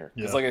go from here?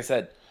 Because like I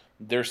said,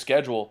 their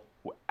schedule,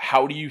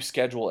 how do you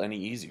schedule any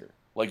easier?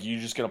 Like, you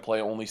just going to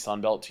play only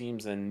Sunbelt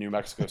teams in New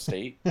Mexico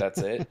State? That's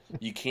it?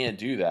 You can't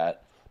do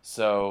that.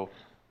 So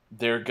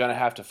they're going to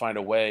have to find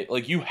a way.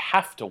 Like, you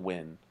have to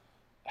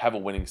have a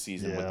winning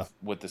season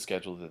with the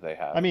schedule that they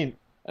have. I mean,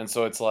 and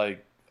so it's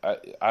like,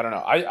 I don't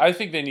know. I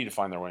think they need to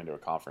find their way into a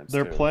conference.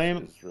 They're too,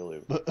 playing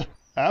really...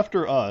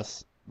 after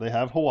us. They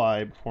have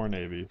Hawaii before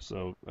Navy,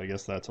 so I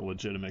guess that's a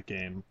legitimate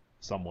game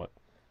somewhat.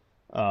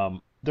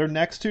 Their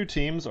next 2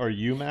 teams are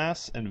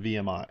UMass and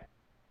VMI.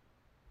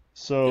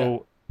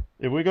 So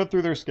if we go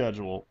through their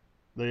schedule,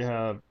 they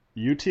have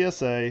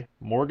UTSA,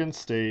 Morgan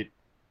State,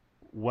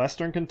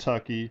 Western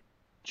Kentucky,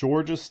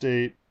 Georgia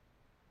State,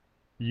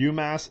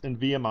 UMass, and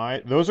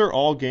VMI. Those are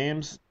all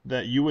games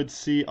that you would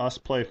see us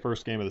play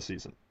first game of the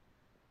season.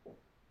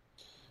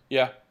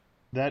 Yeah.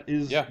 That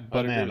is I'd agree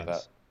bananas. with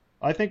that.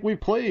 I think we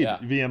played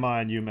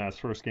VMI and UMass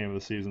first game of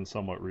the season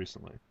somewhat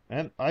recently.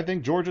 And I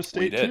think Georgia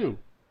State too.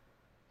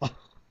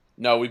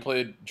 No, we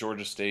played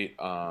Georgia State.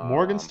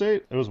 Morgan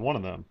State? It was one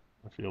of them,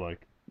 I feel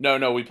like.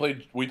 No, we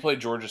played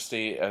Georgia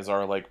State as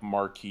our like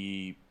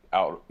marquee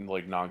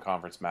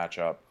non-conference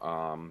matchup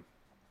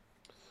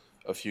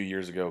a few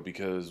years ago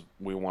because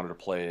we wanted to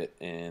play it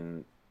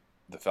in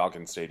the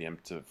Falcon Stadium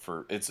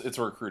for it's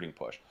a recruiting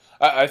push.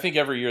 I think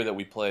every year that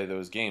we play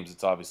those games,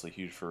 it's obviously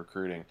huge for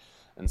recruiting,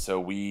 and so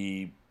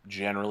we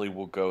generally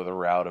will go the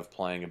route of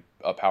playing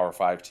a Power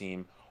 5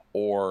 team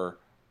or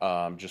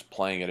just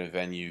playing at a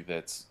venue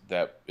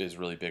that is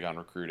really big on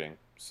recruiting.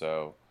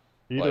 So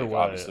either way,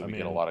 obviously we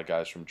get a lot of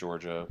guys from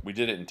Georgia. We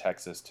did it in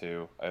Texas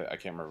too. I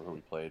can't remember who we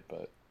played,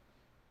 but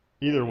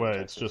either way,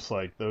 it's just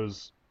like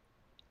those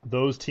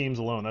teams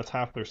alone. That's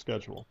half their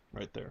schedule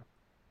right there.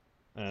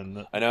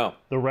 And I know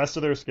the rest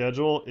of their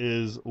schedule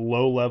is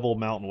low-level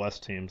Mountain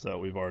West teams that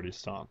we've already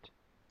stomped.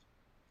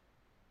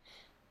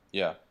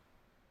 Yeah.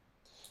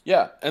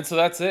 Yeah, and so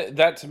that's it.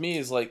 That to me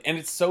is like, and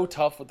it's so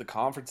tough with the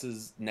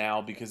conferences now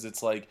because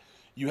it's like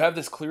you have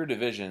this clear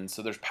division.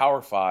 So there's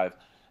Power Five,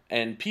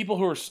 and people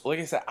who are like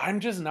I said, I'm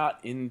just not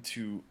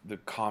into the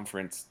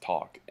conference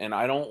talk, and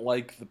I don't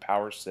like the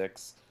Power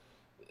Six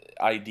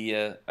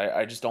idea.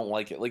 I just don't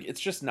like it. Like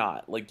it's just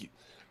not like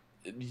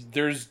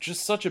there's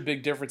just such a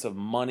big difference of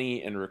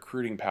money and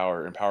recruiting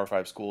power in Power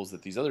Five schools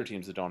that these other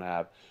teams that don't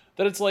have.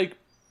 That it's like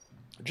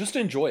just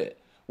enjoy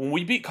it. When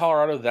we beat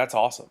Colorado, that's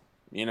awesome.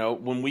 You know,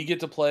 when we get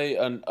to play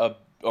a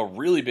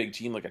really big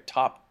team, like a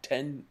top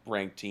 10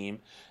 ranked team,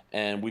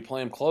 and we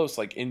play them close,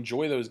 like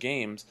enjoy those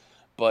games.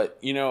 But,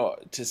 you know,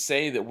 to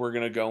say that we're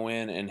going to go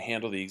in and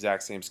handle the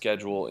exact same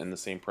schedule and the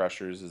same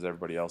pressures as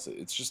everybody else,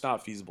 it's just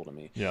not feasible to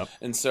me. Yeah.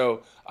 And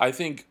so I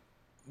think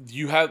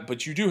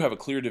but you do have a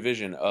clear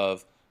division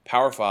of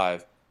Power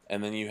Five,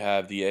 and then you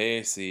have the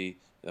AAC,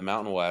 the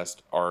Mountain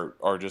West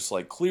are just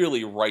like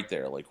clearly right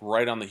there, like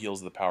right on the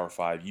heels of the Power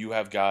Five. You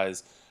have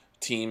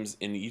teams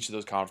in each of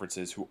those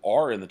conferences who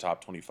are in the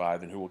top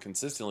 25 and who will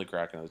consistently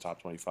crack into the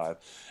top 25.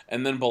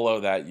 And then below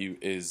that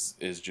is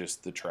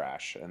just the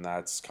trash, and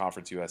that's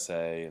Conference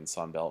USA and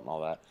Sun Belt and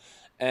all that.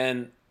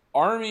 And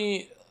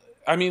Army,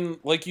 I mean,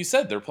 like you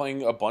said, they're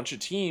playing a bunch of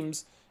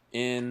teams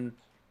in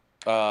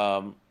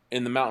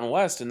the Mountain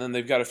West, and then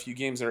they've got a few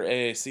games that are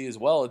AAC as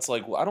well. It's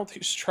like, well, I don't think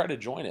you should try to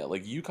join it.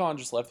 Like, UConn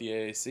just left the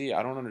AAC.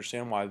 I don't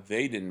understand why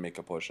they didn't make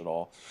a push at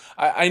all.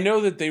 I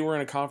know that they were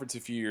in a conference a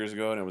few years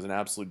ago, and it was an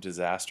absolute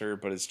disaster,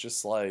 but it's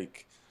just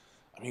like,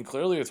 I mean,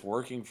 clearly it's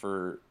working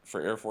for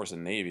Air Force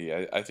and Navy.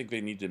 I think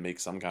they need to make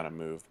some kind of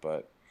move,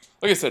 but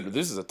like I said,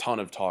 this is a ton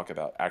of talk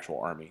about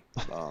actual Army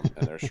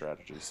and their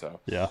strategy,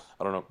 so Yeah.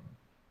 I don't know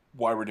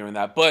why we're doing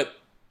that. But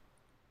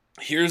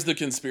here's the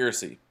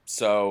conspiracy.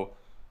 So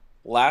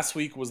last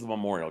week was the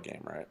Memorial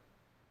game, right?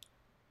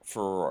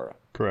 For Aurora.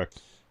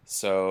 Correct.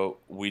 So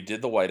we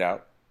did the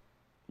whiteout.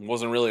 It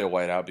wasn't really a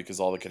whiteout because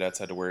all the cadets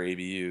had to wear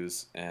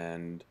ABUs,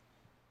 and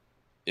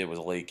it was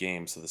a late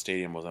game, so the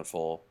stadium wasn't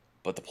full.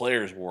 But the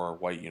players wore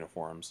white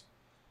uniforms.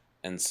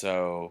 And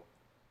so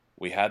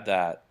we had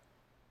that.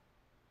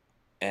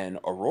 And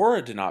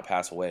Aurora did not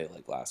pass away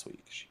like last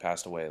week. She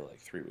passed away like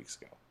 3 weeks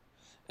ago.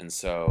 And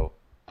so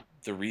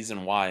the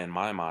reason why, in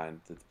my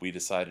mind, that we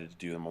decided to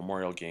do the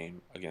Memorial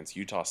game against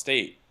Utah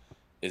State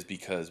is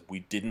because we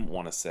didn't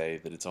want to say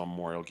that it's a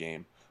Memorial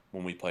game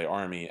when we play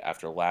Army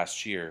after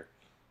last year.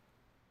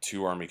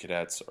 2 Army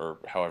cadets, or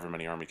however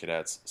many Army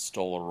cadets,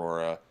 stole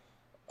Aurora,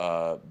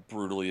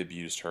 brutally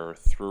abused her,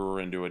 threw her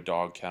into a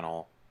dog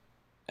kennel,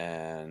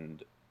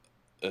 and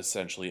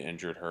essentially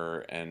injured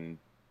her, and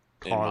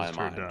in my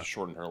mind,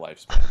 shortened her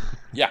lifespan.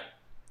 Yeah.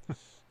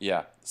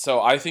 Yeah.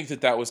 So I think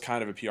that was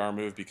kind of a PR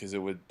move because it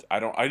would, I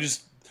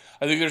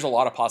think there's a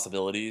lot of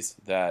possibilities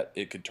that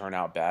it could turn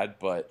out bad,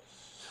 but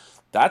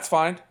that's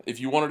fine. If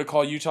you wanted to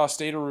call Utah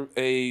State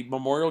a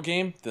memorial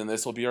game, then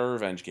this will be our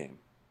revenge game.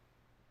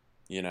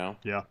 You know?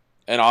 Yeah.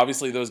 And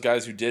obviously those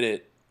guys who did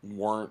it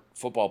weren't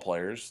football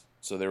players,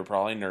 so they were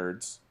probably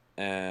nerds.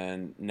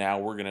 And now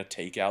we're going to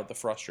take out the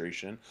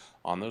frustration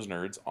on those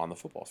nerds on the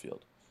football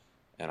field.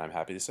 And I'm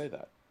happy to say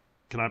that.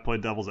 Can I play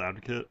devil's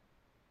advocate?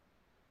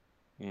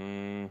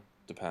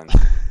 Depends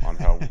on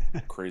how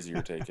crazy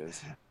your take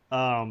is.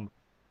 I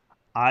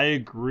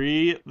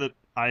agree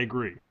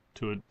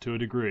to a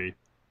degree.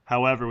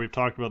 However, we've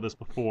talked about this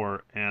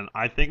before, and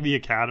I think the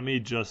academy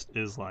just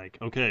is like,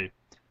 okay,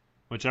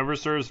 whichever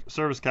service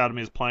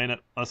academy is playing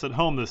us at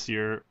home this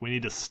year, we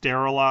need to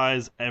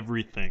sterilize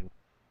everything.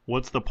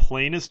 What's the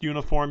plainest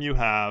uniform you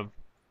have?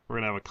 We're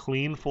going to have a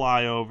clean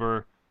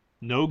flyover,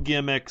 no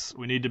gimmicks.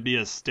 We need to be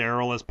as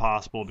sterile as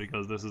possible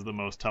because this is the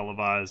most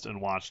televised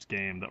and watched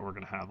game that we're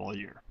going to have all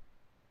year.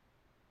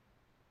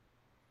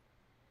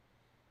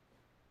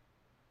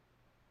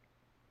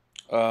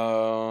 Did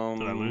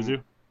I lose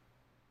you?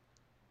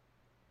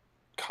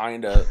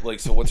 Kinda. Like,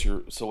 so what's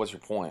your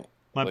point?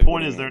 My like,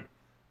 point is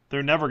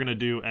they're never going to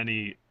do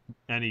any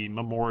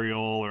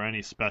memorial or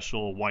any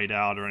special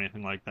whiteout or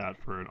anything like that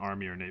for an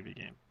Army or Navy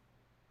game.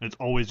 It's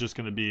always just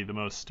going to be the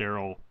most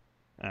sterile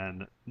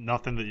and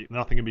nothing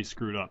can be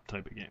screwed up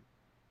type of game.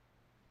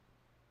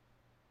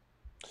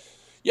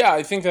 Yeah,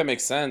 I think that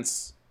makes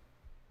sense.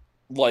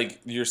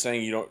 Like you're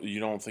saying, you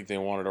don't think they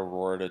wanted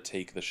Aurora to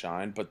take the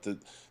shine, but the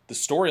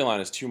storyline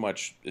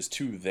is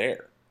too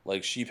there.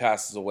 Like, she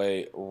passes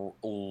away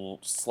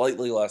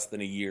slightly less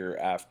than a year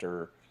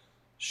after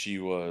she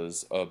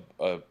was a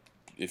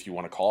if you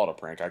want to call it a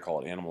prank, I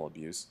call it animal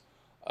abuse,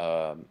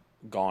 gone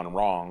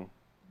wrong.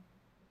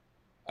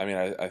 I mean,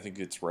 I think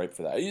it's ripe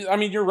for that. I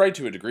mean, you're right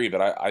to a degree,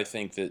 but I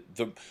think that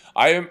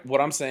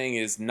what I'm saying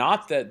is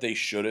not that they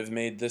should have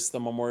made this the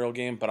Memorial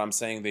game, but I'm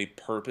saying they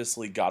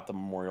purposely got the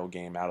Memorial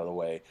game out of the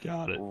way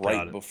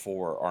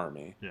before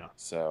Army. Yeah.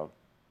 So.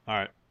 All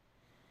right.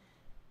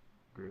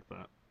 Agree with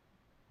that.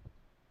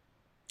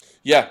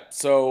 Yeah.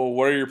 So,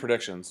 what are your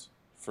predictions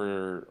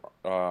for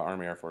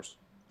Army Air Force?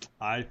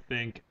 I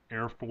think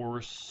Air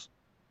Force.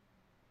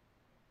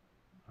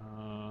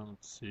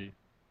 Let's see.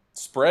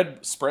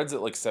 Spreads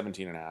at like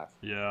 17.5.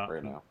 Yeah.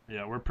 Right now.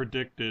 Yeah, we're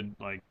predicted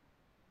like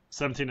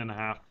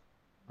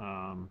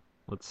 17.5.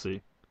 Let's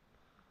see.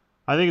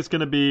 I think it's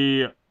going to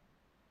be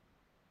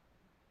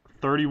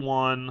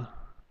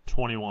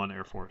 31-21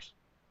 Air Force.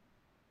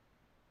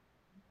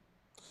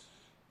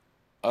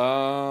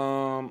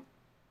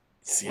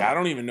 See, I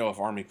don't even know if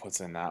Army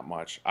puts in that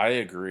much. I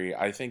agree.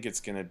 I think it's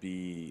going to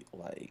be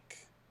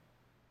like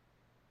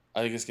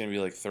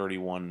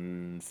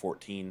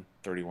 31-14,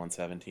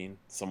 31-17,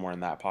 somewhere in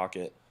that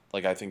pocket.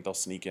 Like, I think they'll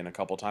sneak in a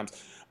couple times.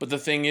 But the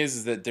thing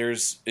is that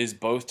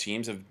both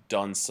teams have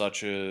done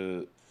such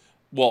a...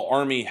 Well,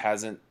 Army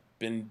hasn't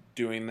been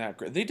doing that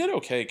great. They did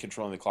okay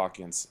controlling the clock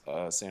against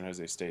San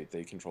Jose State.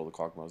 They control the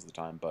clock most of the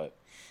time. But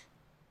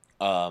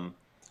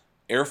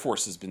Air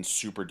Force has been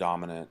super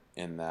dominant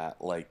in that.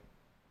 Like,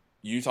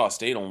 Utah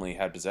State only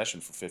had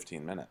possession for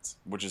 15 minutes,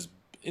 which is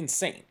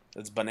insane.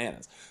 That's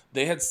bananas.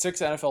 They had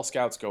 6 NFL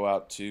scouts go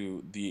out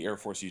to the Air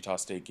Force Utah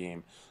State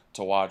game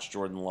to watch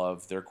Jordan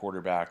Love, their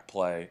quarterback,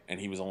 play,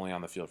 and he was only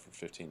on the field for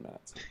 15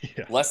 minutes.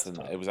 Yeah, less than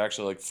that. It was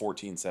actually like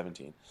 14,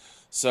 17.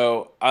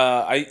 So,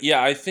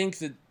 I think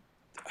that,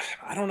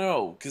 I don't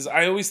know, because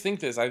I always think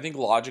this. I think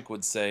logic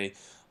would say,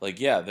 like,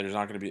 yeah, it's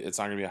not going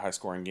to be a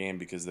high-scoring game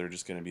because they're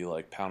just going to be,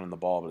 like, pounding the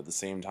ball. But at the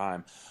same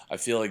time, I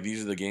feel like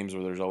these are the games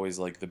where there's always,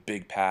 like, the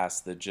big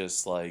pass that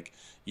just, like,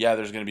 yeah,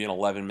 there's going to be an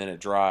 11-minute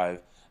drive,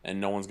 and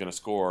no one's going to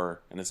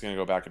score, and it's going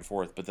to go back and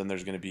forth. But then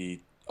there's going to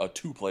be a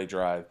 2-play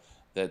drive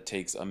that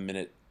takes a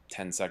minute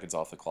 10 seconds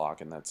off the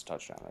clock, and that's a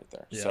touchdown right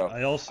there. Yeah, so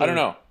I don't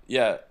know.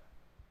 Yeah.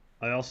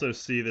 I also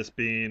see this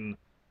being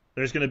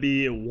there's going to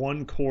be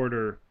one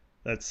quarter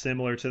that's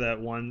similar to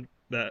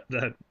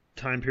that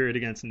time period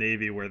against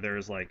Navy where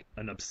there's like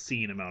an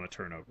obscene amount of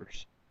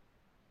turnovers,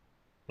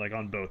 like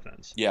on both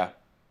ends. Yeah,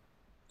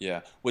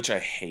 which I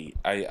hate.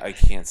 I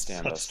can't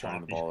stand us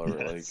turning the ball over.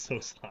 Yeah, like, so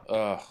sloppy.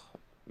 Ugh,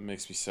 it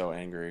makes me so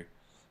angry.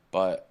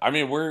 But I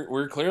mean,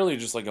 we're clearly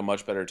just like a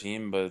much better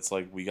team. But it's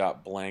like we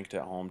got blanked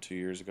at home 2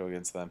 years ago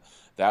against them.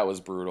 That was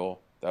brutal.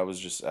 That was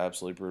just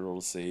absolutely brutal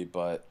to see.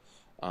 But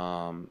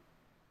I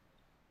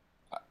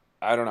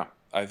don't know.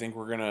 I think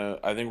we're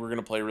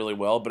gonna play really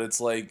well. But it's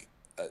like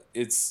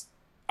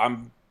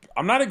I'm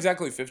not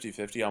exactly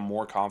 50-50. I'm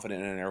more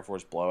confident in an Air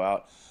Force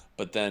blowout.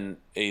 But then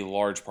a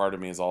large part of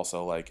me is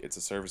also like, it's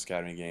a Service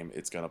Academy game.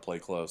 It's gonna play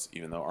close,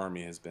 even though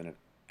Army has been an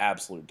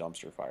absolute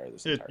dumpster fire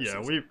this entire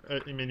season.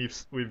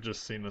 We've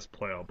just seen this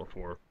play out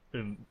before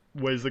in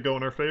ways that go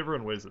in our favor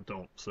and ways that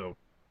don't. So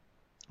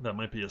that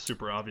might be a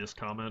super obvious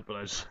comment, but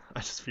I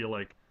just feel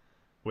like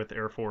with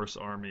Air Force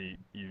Army,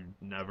 you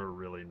never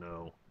really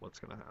know what's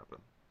going to happen.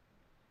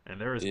 And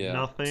there is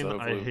nothing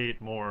I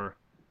hate more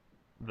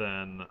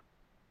than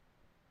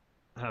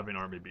having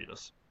Army beat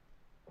us.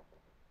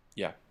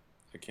 Yeah,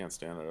 I can't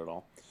stand it at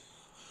all.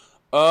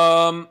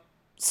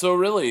 So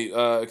really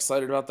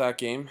excited about that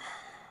game.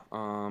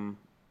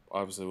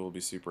 Obviously we'll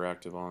be super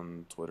active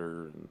on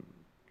Twitter and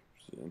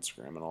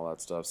Instagram and all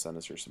that stuff. Send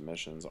us your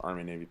submissions.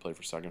 Army Navy play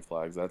for second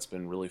flags. That's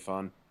been really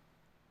fun.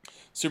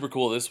 Super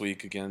cool this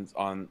week again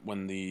on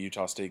when the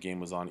Utah State game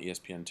was on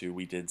ESPN2.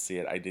 We did see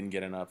it. I didn't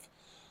get enough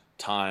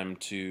time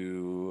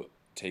to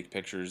take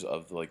pictures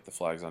of like the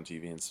flags on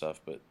TV and stuff,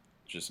 but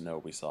just know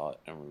we saw it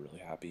and we're really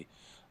happy.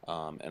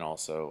 And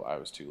also I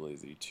was too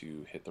lazy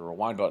to hit the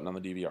rewind button on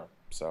the DVR.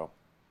 So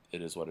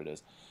it is what it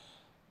is.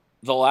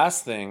 The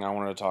last thing I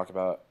wanted to talk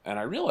about, and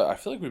I feel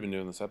like we've been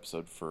doing this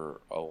episode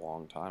for a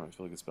long time. I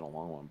feel like it's been a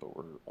long one, but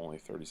we're only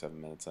 37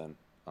 minutes in,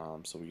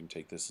 so we can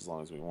take this as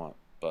long as we want.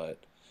 But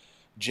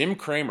Jim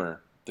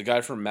Cramer, the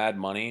guy from Mad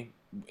Money,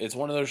 it's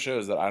one of those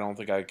shows that I don't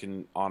think I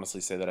can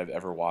honestly say that I've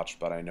ever watched,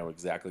 but I know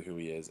exactly who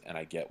he is, and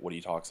I get what he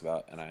talks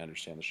about, and I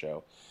understand the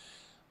show,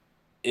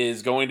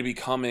 is going to be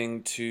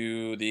coming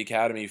to the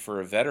Academy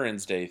for a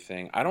Veterans Day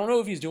thing. I don't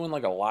know if he's doing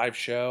like a live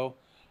show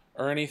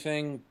or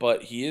anything,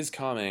 but he is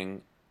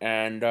coming.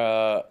 And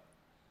my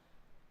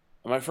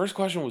first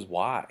question was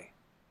why?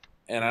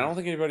 And I don't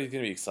think anybody's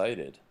going to be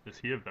excited. Is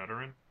he a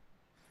veteran?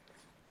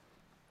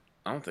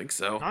 I don't think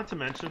so. Not to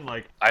mention,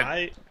 like,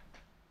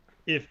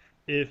 if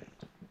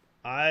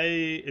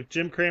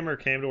Jim Cramer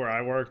came to where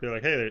I work, they're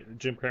like, hey,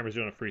 Jim Cramer's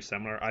doing a free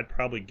seminar, I'd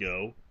probably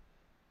go.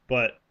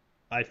 But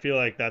I feel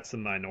like that's the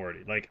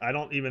minority. Like, I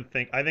think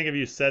if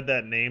you said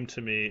that name to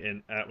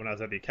me when I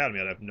was at the Academy,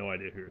 I'd have no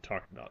idea who you're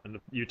talking about. And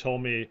if you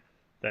told me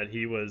that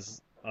he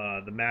was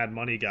the Mad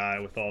Money guy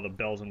with all the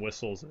bells and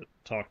whistles that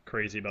talk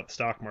crazy about the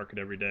stock market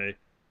every day,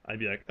 I'd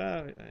be like,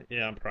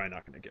 yeah, I'm probably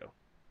not going to go.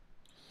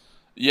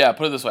 Yeah,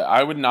 put it this way.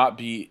 I would not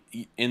be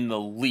in the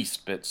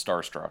least bit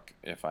starstruck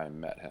if I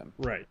met him.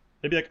 Right.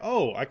 They'd be like,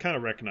 oh, I kind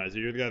of recognize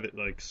you. You're the guy that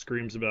like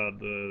screams about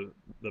the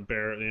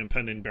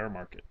impending bear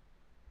market.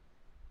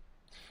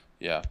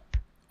 Yeah.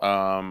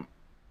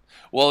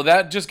 Well,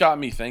 that just got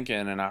me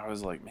thinking, and I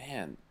was like,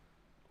 man,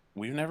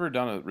 we've never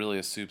done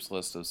a soups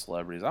list of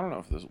celebrities. I don't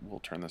know if we'll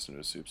turn this into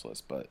a soups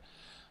list, but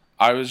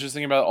I was just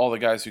thinking about all the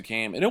guys who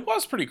came, and it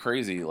was pretty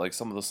crazy, like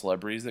some of the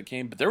celebrities that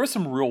came, but there were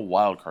some real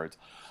wild cards.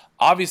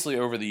 Obviously,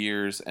 over the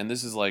years, and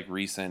this is like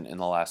recent in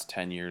the last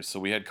 10 years,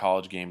 so we had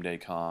College Game Day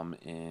come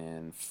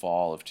in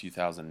fall of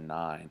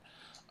 2009.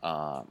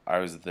 I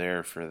was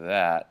there for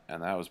that,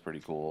 and that was pretty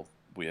cool.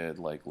 we had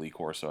like Lee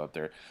Corso up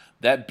there.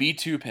 That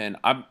B2 pin,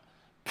 I'm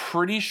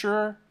pretty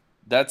sure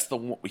that's the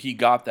one, he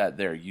got that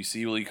there. You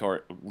see Lee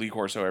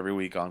Corso every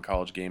week on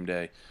College Game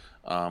Day,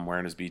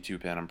 wearing his B2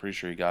 pin. I'm pretty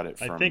sure he got it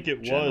from I think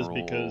it General...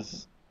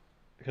 was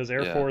because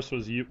Air Force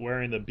was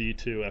wearing the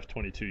B2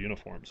 F-22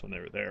 uniforms when they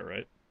were there,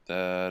 right?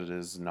 That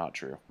is not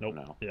true. Nope.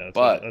 No. Yeah,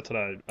 that's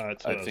what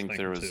I was think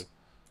there was. too.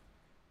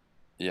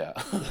 Yeah.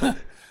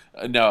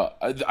 No,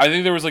 I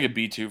think there was like a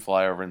B2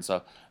 flyover and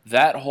stuff.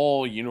 That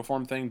whole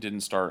uniform thing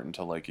didn't start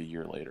until like a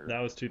year later.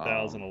 That was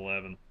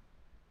 2011.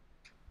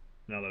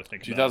 Now that I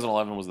think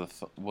 2011 was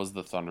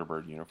the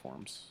Thunderbird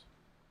uniforms.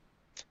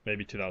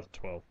 Maybe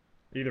 2012.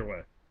 Either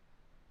way.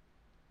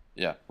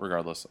 Yeah,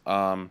 regardless.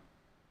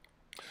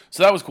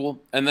 So that was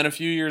cool. And then a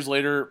few years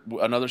later,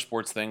 another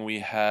sports thing, we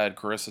had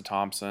Carissa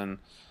Thompson,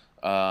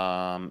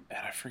 and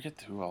I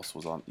forget who else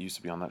used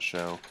to be on that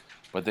show,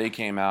 but they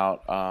came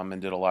out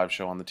and did a live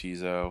show on the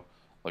Tizo,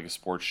 like a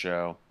sports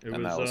show, that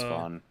was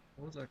fun.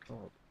 What was that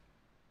called?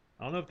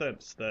 I don't know if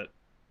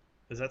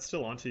is that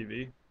still on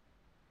TV?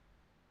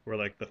 Where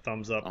like the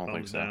thumbs up,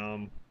 thumbs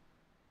down.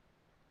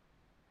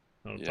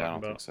 I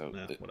don't think so.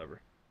 Nah,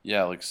 whatever.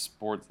 Yeah, like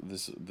sports.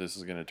 This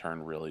is gonna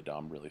turn really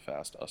dumb really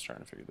fast. Us trying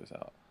to figure this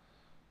out.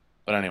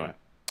 But anyway,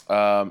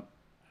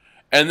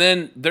 and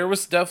then there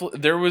was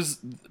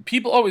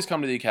people always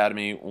come to the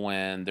academy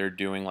when they're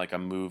doing like a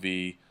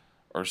movie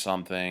or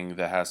something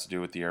that has to do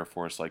with the Air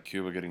Force. Like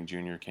Cuba Gooding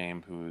Jr.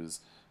 came,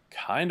 who's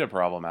kind of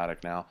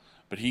problematic now,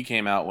 but he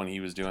came out when he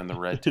was doing the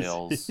Red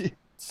Tails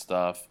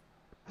stuff.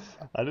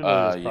 I didn't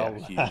know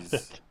he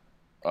was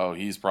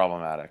problematic. He's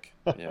problematic.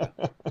 Yeah.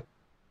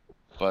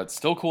 But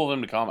still cool of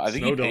him to come. I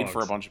think he paid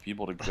for a bunch of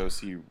people to go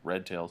see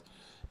Red Tails.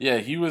 Yeah,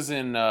 he was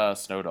in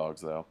Snow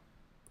Dogs, though.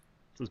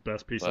 It's his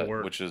best piece of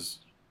work. Which is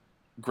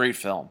great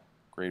film.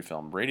 Great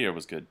film. Radio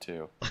was good,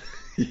 too.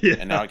 Yeah.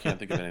 And now I can't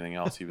think of anything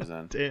else he was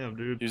in. Damn,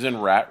 dude. He was in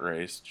Rat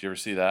Race. Did you ever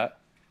see that?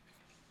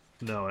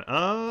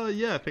 No.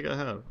 Yeah, I think I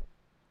have.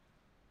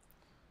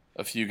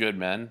 A Few Good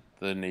Men,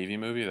 the Navy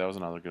movie. That was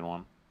another good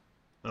one.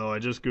 Oh, I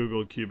just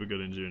Googled Cuba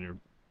Gooding Jr.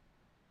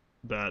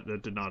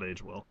 That did not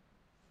age well.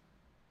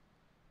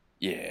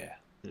 Yeah.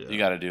 You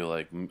got to do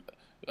like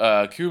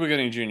Cuba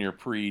Gooding Jr.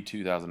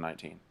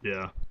 pre-2019.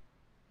 Yeah.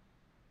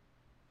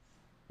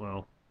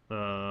 Well,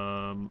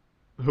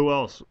 who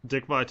else?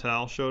 Dick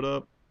Vitale showed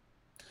up.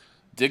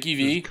 Dickie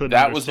V,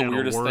 that was the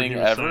weirdest thing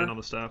ever. On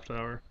the staff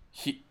tower.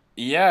 He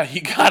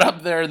got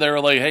up there. They were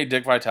like, "Hey,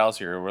 Dick Vitale's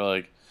here." We're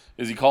like,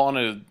 "Is he calling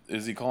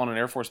an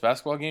Air Force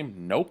basketball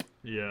game?" Nope.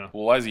 Yeah.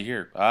 Well, why is he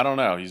here? I don't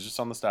know. He's just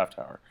on the staff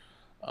tower.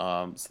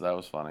 So that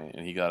was funny.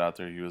 And he got out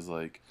there. He was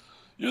like,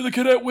 "You're the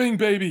cadet wing,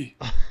 baby."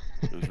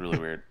 It was really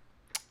weird.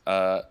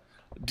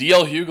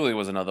 D.L. Hughley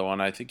was another one.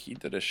 I think he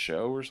did a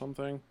show or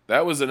something.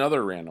 That was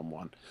another random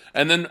one.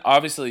 And then,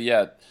 obviously,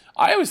 I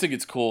always think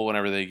it's cool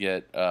whenever they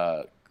get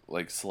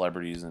like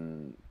celebrities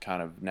and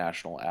kind of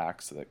national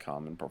acts that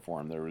come and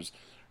perform. There's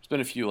been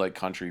a few like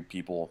country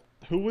people.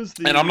 Who was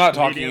the and I'm not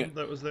talking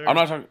that was there? I'm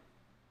not talking.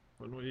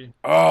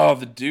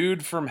 The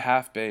dude from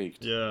Half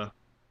Baked. Yeah.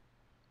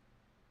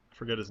 I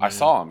forget his name. I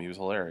saw him. He was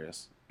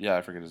hilarious. Yeah,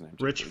 I forget his name.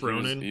 Rich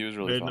Fronin. He was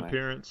really made funny. An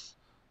appearance.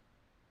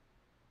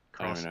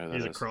 I don't even know who that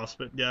He's is. a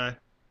CrossFit guy.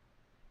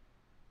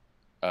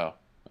 Oh,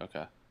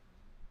 okay.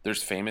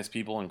 There's famous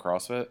people in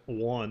CrossFit?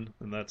 One,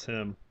 and that's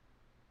him.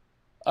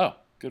 Oh,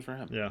 good for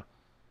him. Yeah.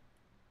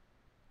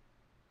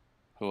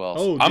 Who else?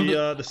 Oh,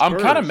 the Spurs. I'm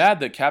kind of mad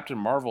that Captain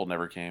Marvel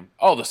never came.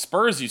 Oh, the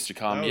Spurs used to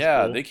come.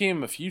 Yeah, cool. They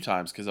came a few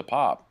times because of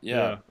Pop.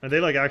 Yeah. And they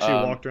like actually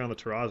walked around the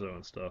terrazzo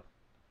and stuff.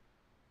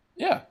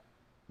 Yeah.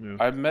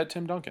 I've met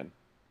Tim Duncan.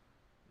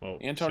 Well,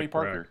 and Tony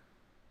Parker.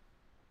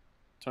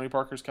 Tony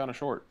Parker's kind of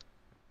short.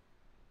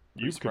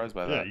 I'm surprised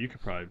by that. Yeah, you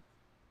could probably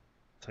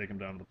take him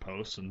down to the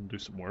post and do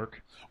some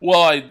work.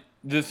 Well,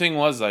 the thing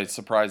was, I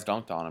surprise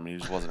dunked on him. He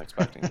just wasn't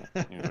expecting it.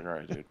 He was like, "All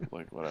right, dude,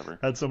 like whatever."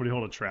 Had somebody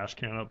hold a trash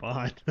can up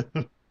behind.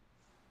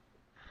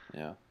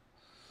 Yeah.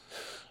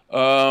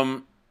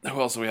 Who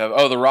else do we have?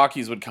 Oh, the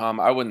Rockies would come.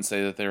 I wouldn't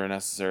say that they were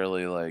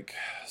necessarily like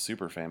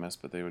super famous,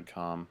 but they would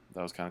come.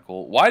 That was kind of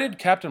cool. Why did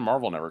Captain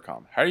Marvel never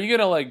come? How are you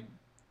gonna like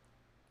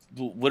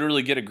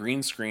literally get a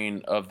green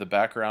screen of the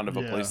background of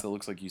a place that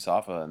looks like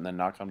USAFA and then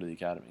not come to the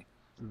academy?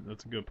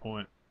 That's a good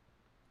point.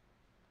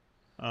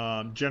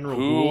 General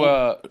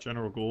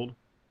Gould.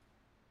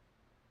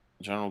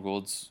 General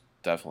Gould's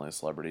definitely a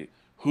celebrity.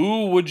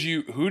 Who do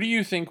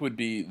you think would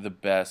be the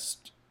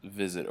best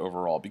visit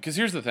overall? Because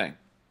here's the thing.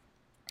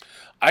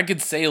 I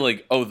could say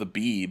like, oh, the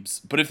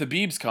Biebs, but if the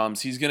Biebs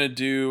comes, he's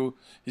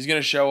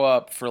gonna show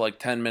up for like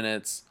 10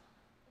 minutes.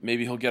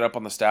 Maybe he'll get up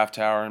on the staff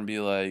tower and be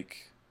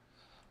like,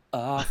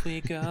 "Off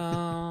we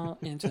go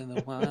into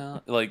the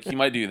wild." Like he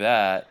might do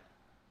that,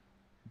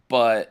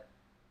 but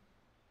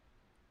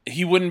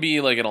he wouldn't be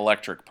like an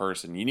electric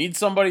person. You need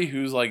somebody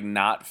who's like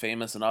not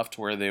famous enough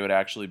to where they would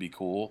actually be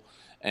cool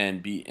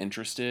and be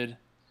interested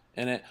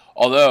in it.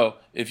 Although,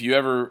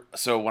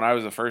 when I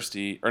was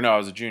I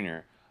was a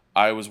junior,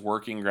 I was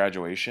working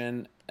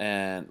graduation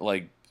and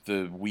like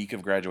the week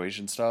of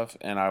graduation stuff,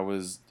 and I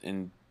was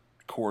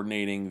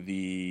coordinating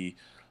the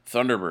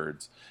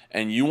Thunderbirds,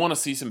 and you want to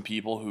see some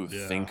people who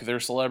think they're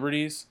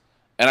celebrities,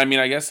 and I mean,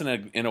 I guess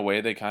in a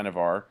way they kind of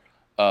are.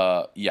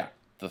 Yeah,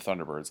 the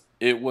Thunderbirds.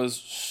 It was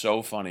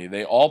so funny.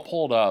 They all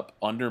pulled up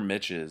under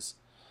Mitch's,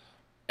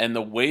 and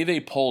the way they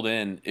pulled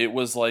in, it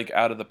was like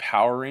out of the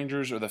Power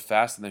Rangers or the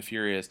Fast and the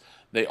Furious.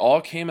 They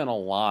all came in a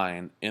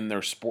line in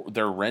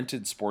their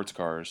rented sports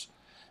cars,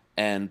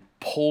 and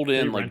pulled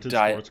in like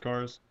sports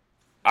cars.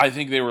 I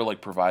think they were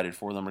like provided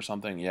for them or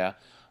something. Yeah.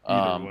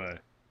 Either way.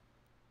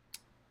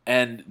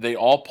 And they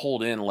all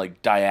pulled in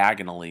like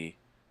diagonally,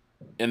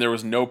 and there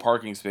was no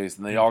parking space,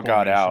 and they all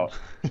got out.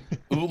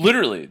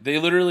 Literally, they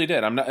literally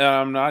did.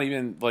 I'm not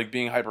even like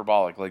being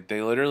hyperbolic. Like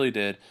they literally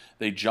did.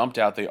 They jumped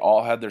out. They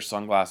all had their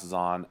sunglasses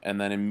on, and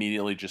then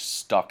immediately just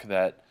stuck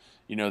that,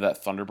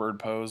 that Thunderbird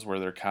pose where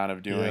they're kind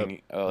of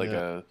doing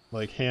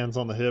like hands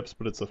on the hips,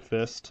 but it's a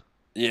fist.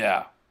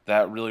 Yeah,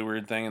 that really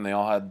weird thing. And they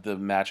all had the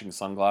matching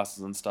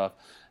sunglasses and stuff.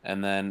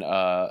 And then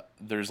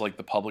there's like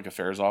the public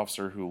affairs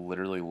officer who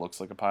literally looks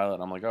like a pilot.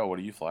 And I'm like, oh, what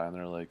do you fly? And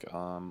they're like,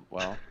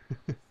 well.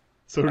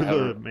 So do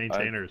the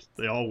maintainers.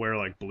 They all wear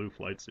like blue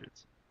flight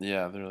suits.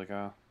 Yeah, they're like,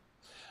 oh.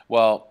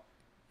 Well,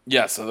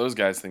 yeah, so those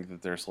guys think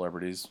that they're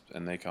celebrities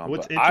and they come.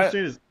 What's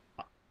interesting is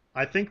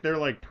I think they're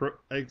like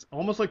it's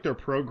almost like they're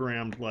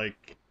programmed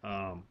like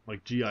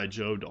G.I.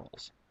 Joe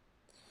dolls.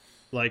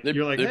 Like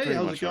you're like, hey,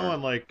 how's it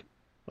going? Like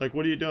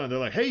what are you doing? They're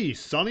like, hey,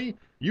 Sonny,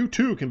 you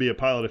too can be a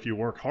pilot if you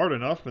work hard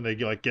enough. And they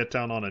like get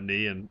down on a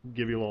knee and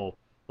give you a little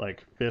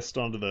like fist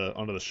onto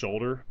the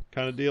shoulder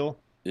kind of deal.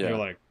 Yeah. And you're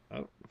like,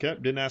 oh, okay,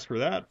 didn't ask for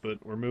that,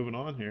 but we're moving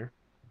on here.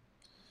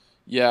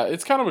 Yeah,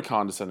 it's kind of a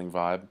condescending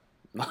vibe.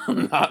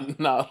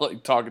 not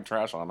like talking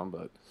trash on them,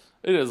 but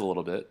it is a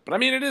little bit. But I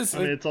mean, it is.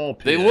 It's all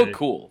PA. They look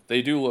cool.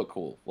 They do look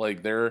cool.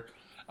 Like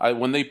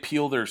when they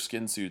peel their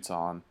skin suits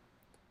on,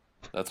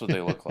 that's what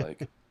they look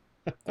like.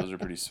 Those are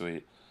pretty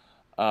sweet.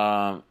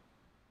 But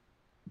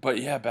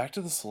yeah, back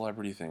to the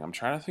celebrity thing. I'm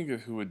trying to think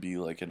of who would be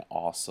like an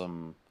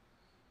awesome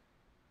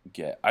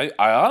get. I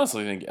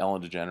honestly think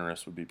Ellen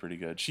DeGeneres would be pretty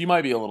good. She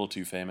might be a little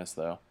too famous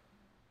though.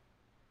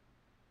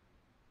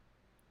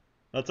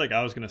 That's like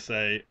I was gonna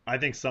say. I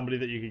think somebody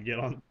that you could get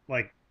on,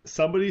 like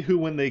somebody who,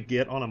 when they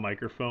get on a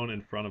microphone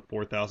in front of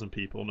 4,000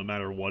 people, no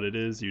matter what it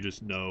is, you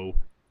just know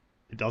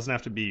it doesn't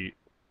have to be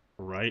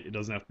right. It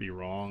doesn't have to be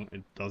wrong.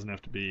 It doesn't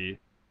have to be.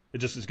 It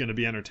just is going to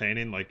be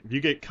entertaining. Like if you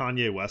get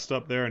Kanye West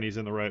up there and he's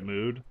in the right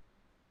mood,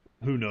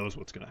 who knows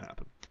what's going to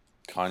happen?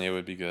 Kanye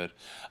would be good.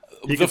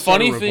 He could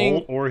start a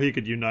revolt, or he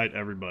could unite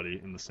everybody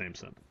in the same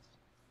sentence.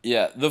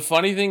 Yeah, the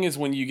funny thing is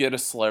when you get a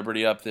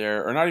celebrity up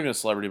there, or not even a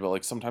celebrity, but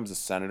like sometimes a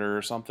senator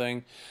or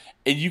something,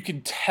 and you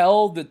can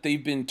tell that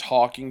they've been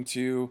talking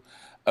to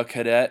a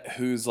cadet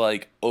who's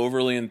like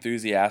overly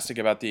enthusiastic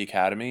about the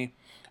academy,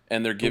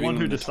 and they're giving the one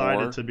who them the decided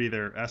tour. To be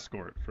their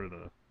escort for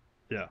the,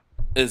 yeah.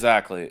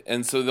 Exactly,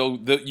 and so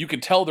you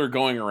could tell they're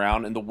going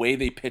around, and the way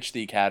they pitch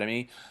the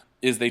academy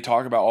is they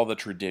talk about all the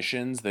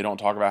traditions. They don't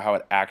talk about how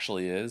it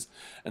actually is.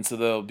 And so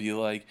they'll be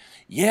like,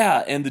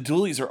 yeah, and the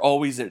dualies are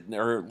always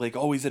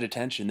at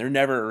attention. They're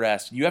never at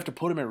rest. You have to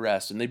put them at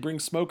rest. And they bring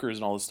smokers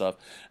and all this stuff.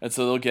 And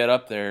so they'll get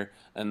up there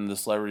and the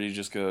celebrity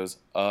just goes,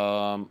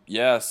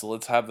 yeah, so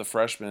let's have the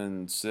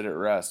freshmen sit at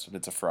rest. And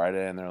it's a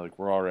Friday and they're like,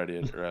 we're already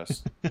at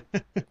rest.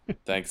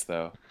 Thanks,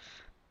 though.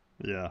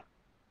 Yeah.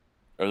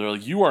 Or they're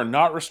like, you are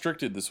not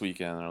restricted this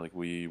weekend. And they're like,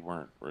 we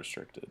weren't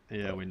restricted.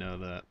 Yeah, we know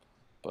that.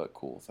 But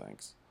cool,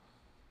 thanks.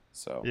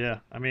 So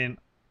yeah, I mean,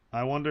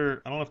 I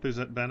wonder. I don't know if there's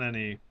been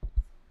any.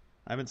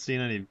 I haven't seen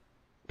any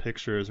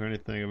pictures or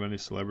anything of any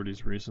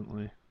celebrities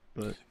recently.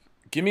 But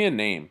give me a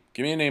name.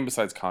 Give me a name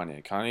besides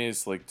Kanye. Kanye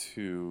is like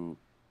too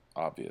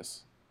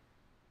obvious.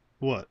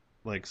 What?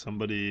 Like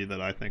somebody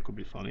that I think would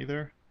be funny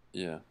there?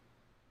 Yeah.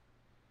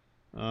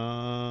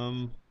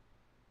 Well,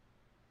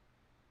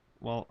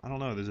 I don't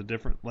know. There's a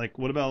different. Like,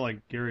 what about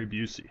like Gary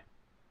Busey?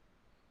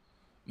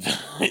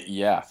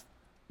 Yeah,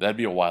 that'd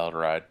be a wild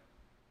ride.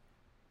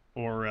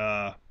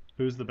 Or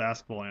who's the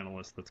basketball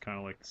analyst that's kind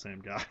of like the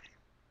same guy?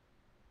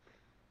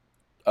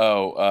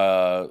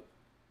 Oh,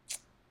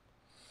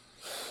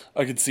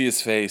 I could see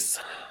his face.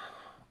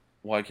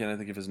 Why can't I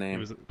think of his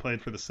name? He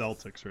played for the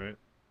Celtics, right?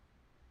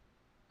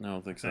 No, I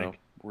don't think so.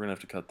 We're gonna have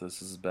to cut this.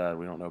 This is bad.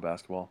 We don't know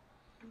basketball.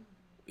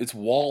 It's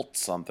Walt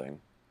something.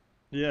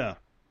 Yeah,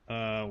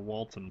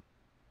 Walton.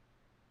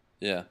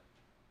 Yeah,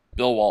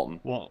 Bill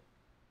Walton.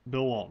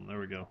 Bill Walton. There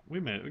we go. We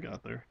made it. We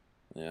got there.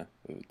 Yeah,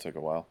 it took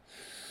a while.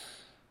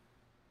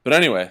 But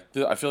anyway,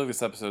 I feel like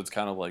this episode's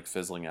kind of like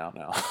fizzling out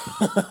now.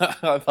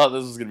 I thought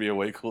this was gonna be a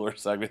way cooler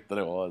segment than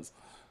it was.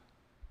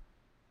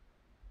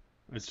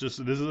 It's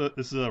just this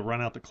is a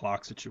run out the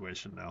clock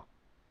situation now.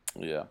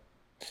 Yeah.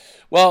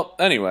 Well,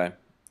 anyway,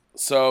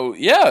 so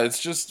yeah,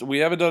 it's just we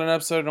haven't done an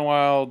episode in a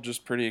while.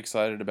 Just pretty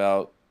excited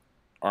about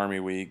Army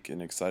Week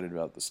and excited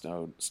about the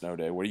snow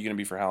day. What are you gonna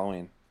be for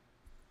Halloween?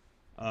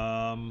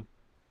 Acpro.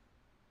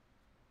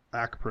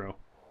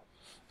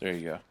 There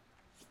you go.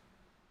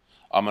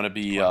 I'm gonna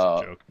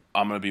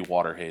be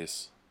Water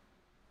Haze.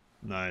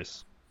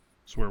 Nice.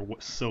 So we're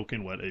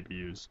soaking wet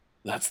APUs.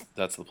 That's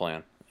the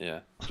plan. Yeah,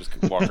 just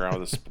walk around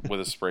with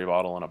a spray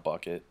bottle and a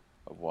bucket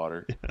of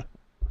water. Yeah.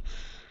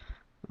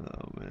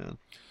 Oh man.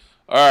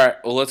 All right,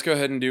 well, let's go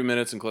ahead and do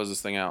minutes and close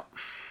this thing out.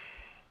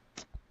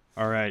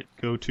 All right,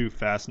 go to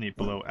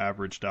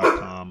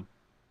fastneatbelowaverage.com.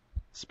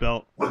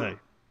 Hey,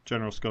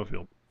 General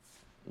Schofield.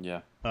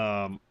 Yeah.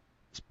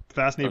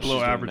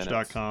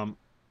 Fastneatbelowaverage.com.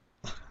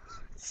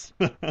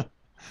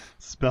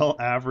 Spell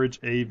average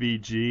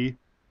AVG,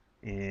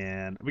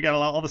 and we got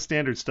all the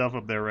standard stuff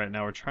up there right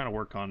now. We're trying to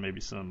work on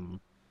maybe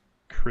some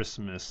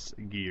Christmas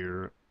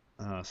gear,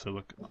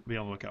 so be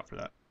on the lookout for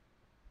that.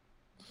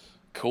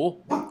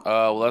 Cool.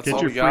 Well, that's Get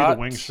all your we free got. the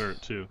wing shirt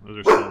too. Those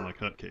are selling like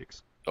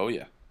hotcakes. Oh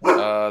yeah.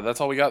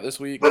 That's all we got this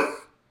week.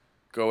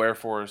 Go Air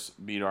Force,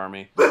 beat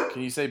Army.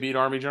 Can you say beat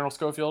Army, General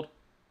Schofield?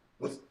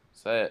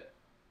 Say it.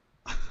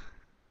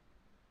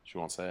 She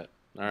won't say it.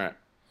 All right.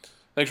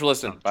 Thanks for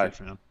listening. Bye.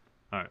 Fan.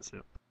 All right, see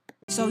ya.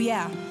 So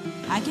yeah,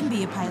 I can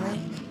be a pilot.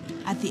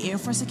 At the Air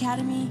Force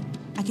Academy,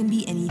 I can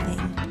be anything.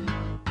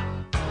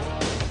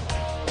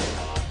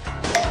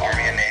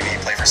 Army and Navy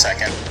play for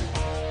second.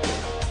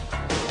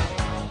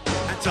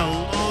 That's a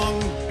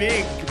long,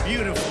 big,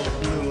 beautiful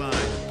blue line.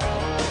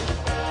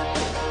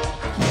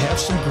 You have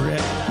some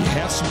grit. You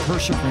have some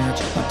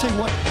perseverance. I'll tell you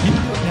what, you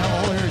can do it now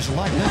all areas of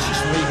life. That's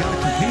just the way you got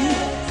to compete.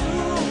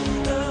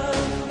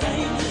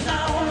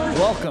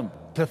 Welcome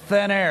to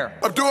Thin Air.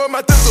 I'm doing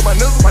my thistle, my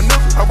nizzle, my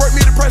nizzle. I work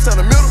me the price down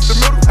the middle.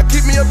 I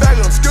keep me a bag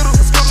of them skittles.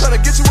 Trying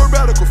to get you a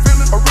radical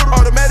feeling. A riddle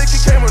automatic,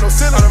 it came with no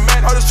ceiling.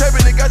 All this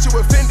trapping, it got you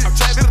offended.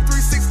 Did a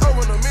 360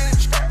 in a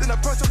minute. Then I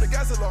punch on the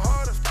gas a little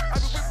harder.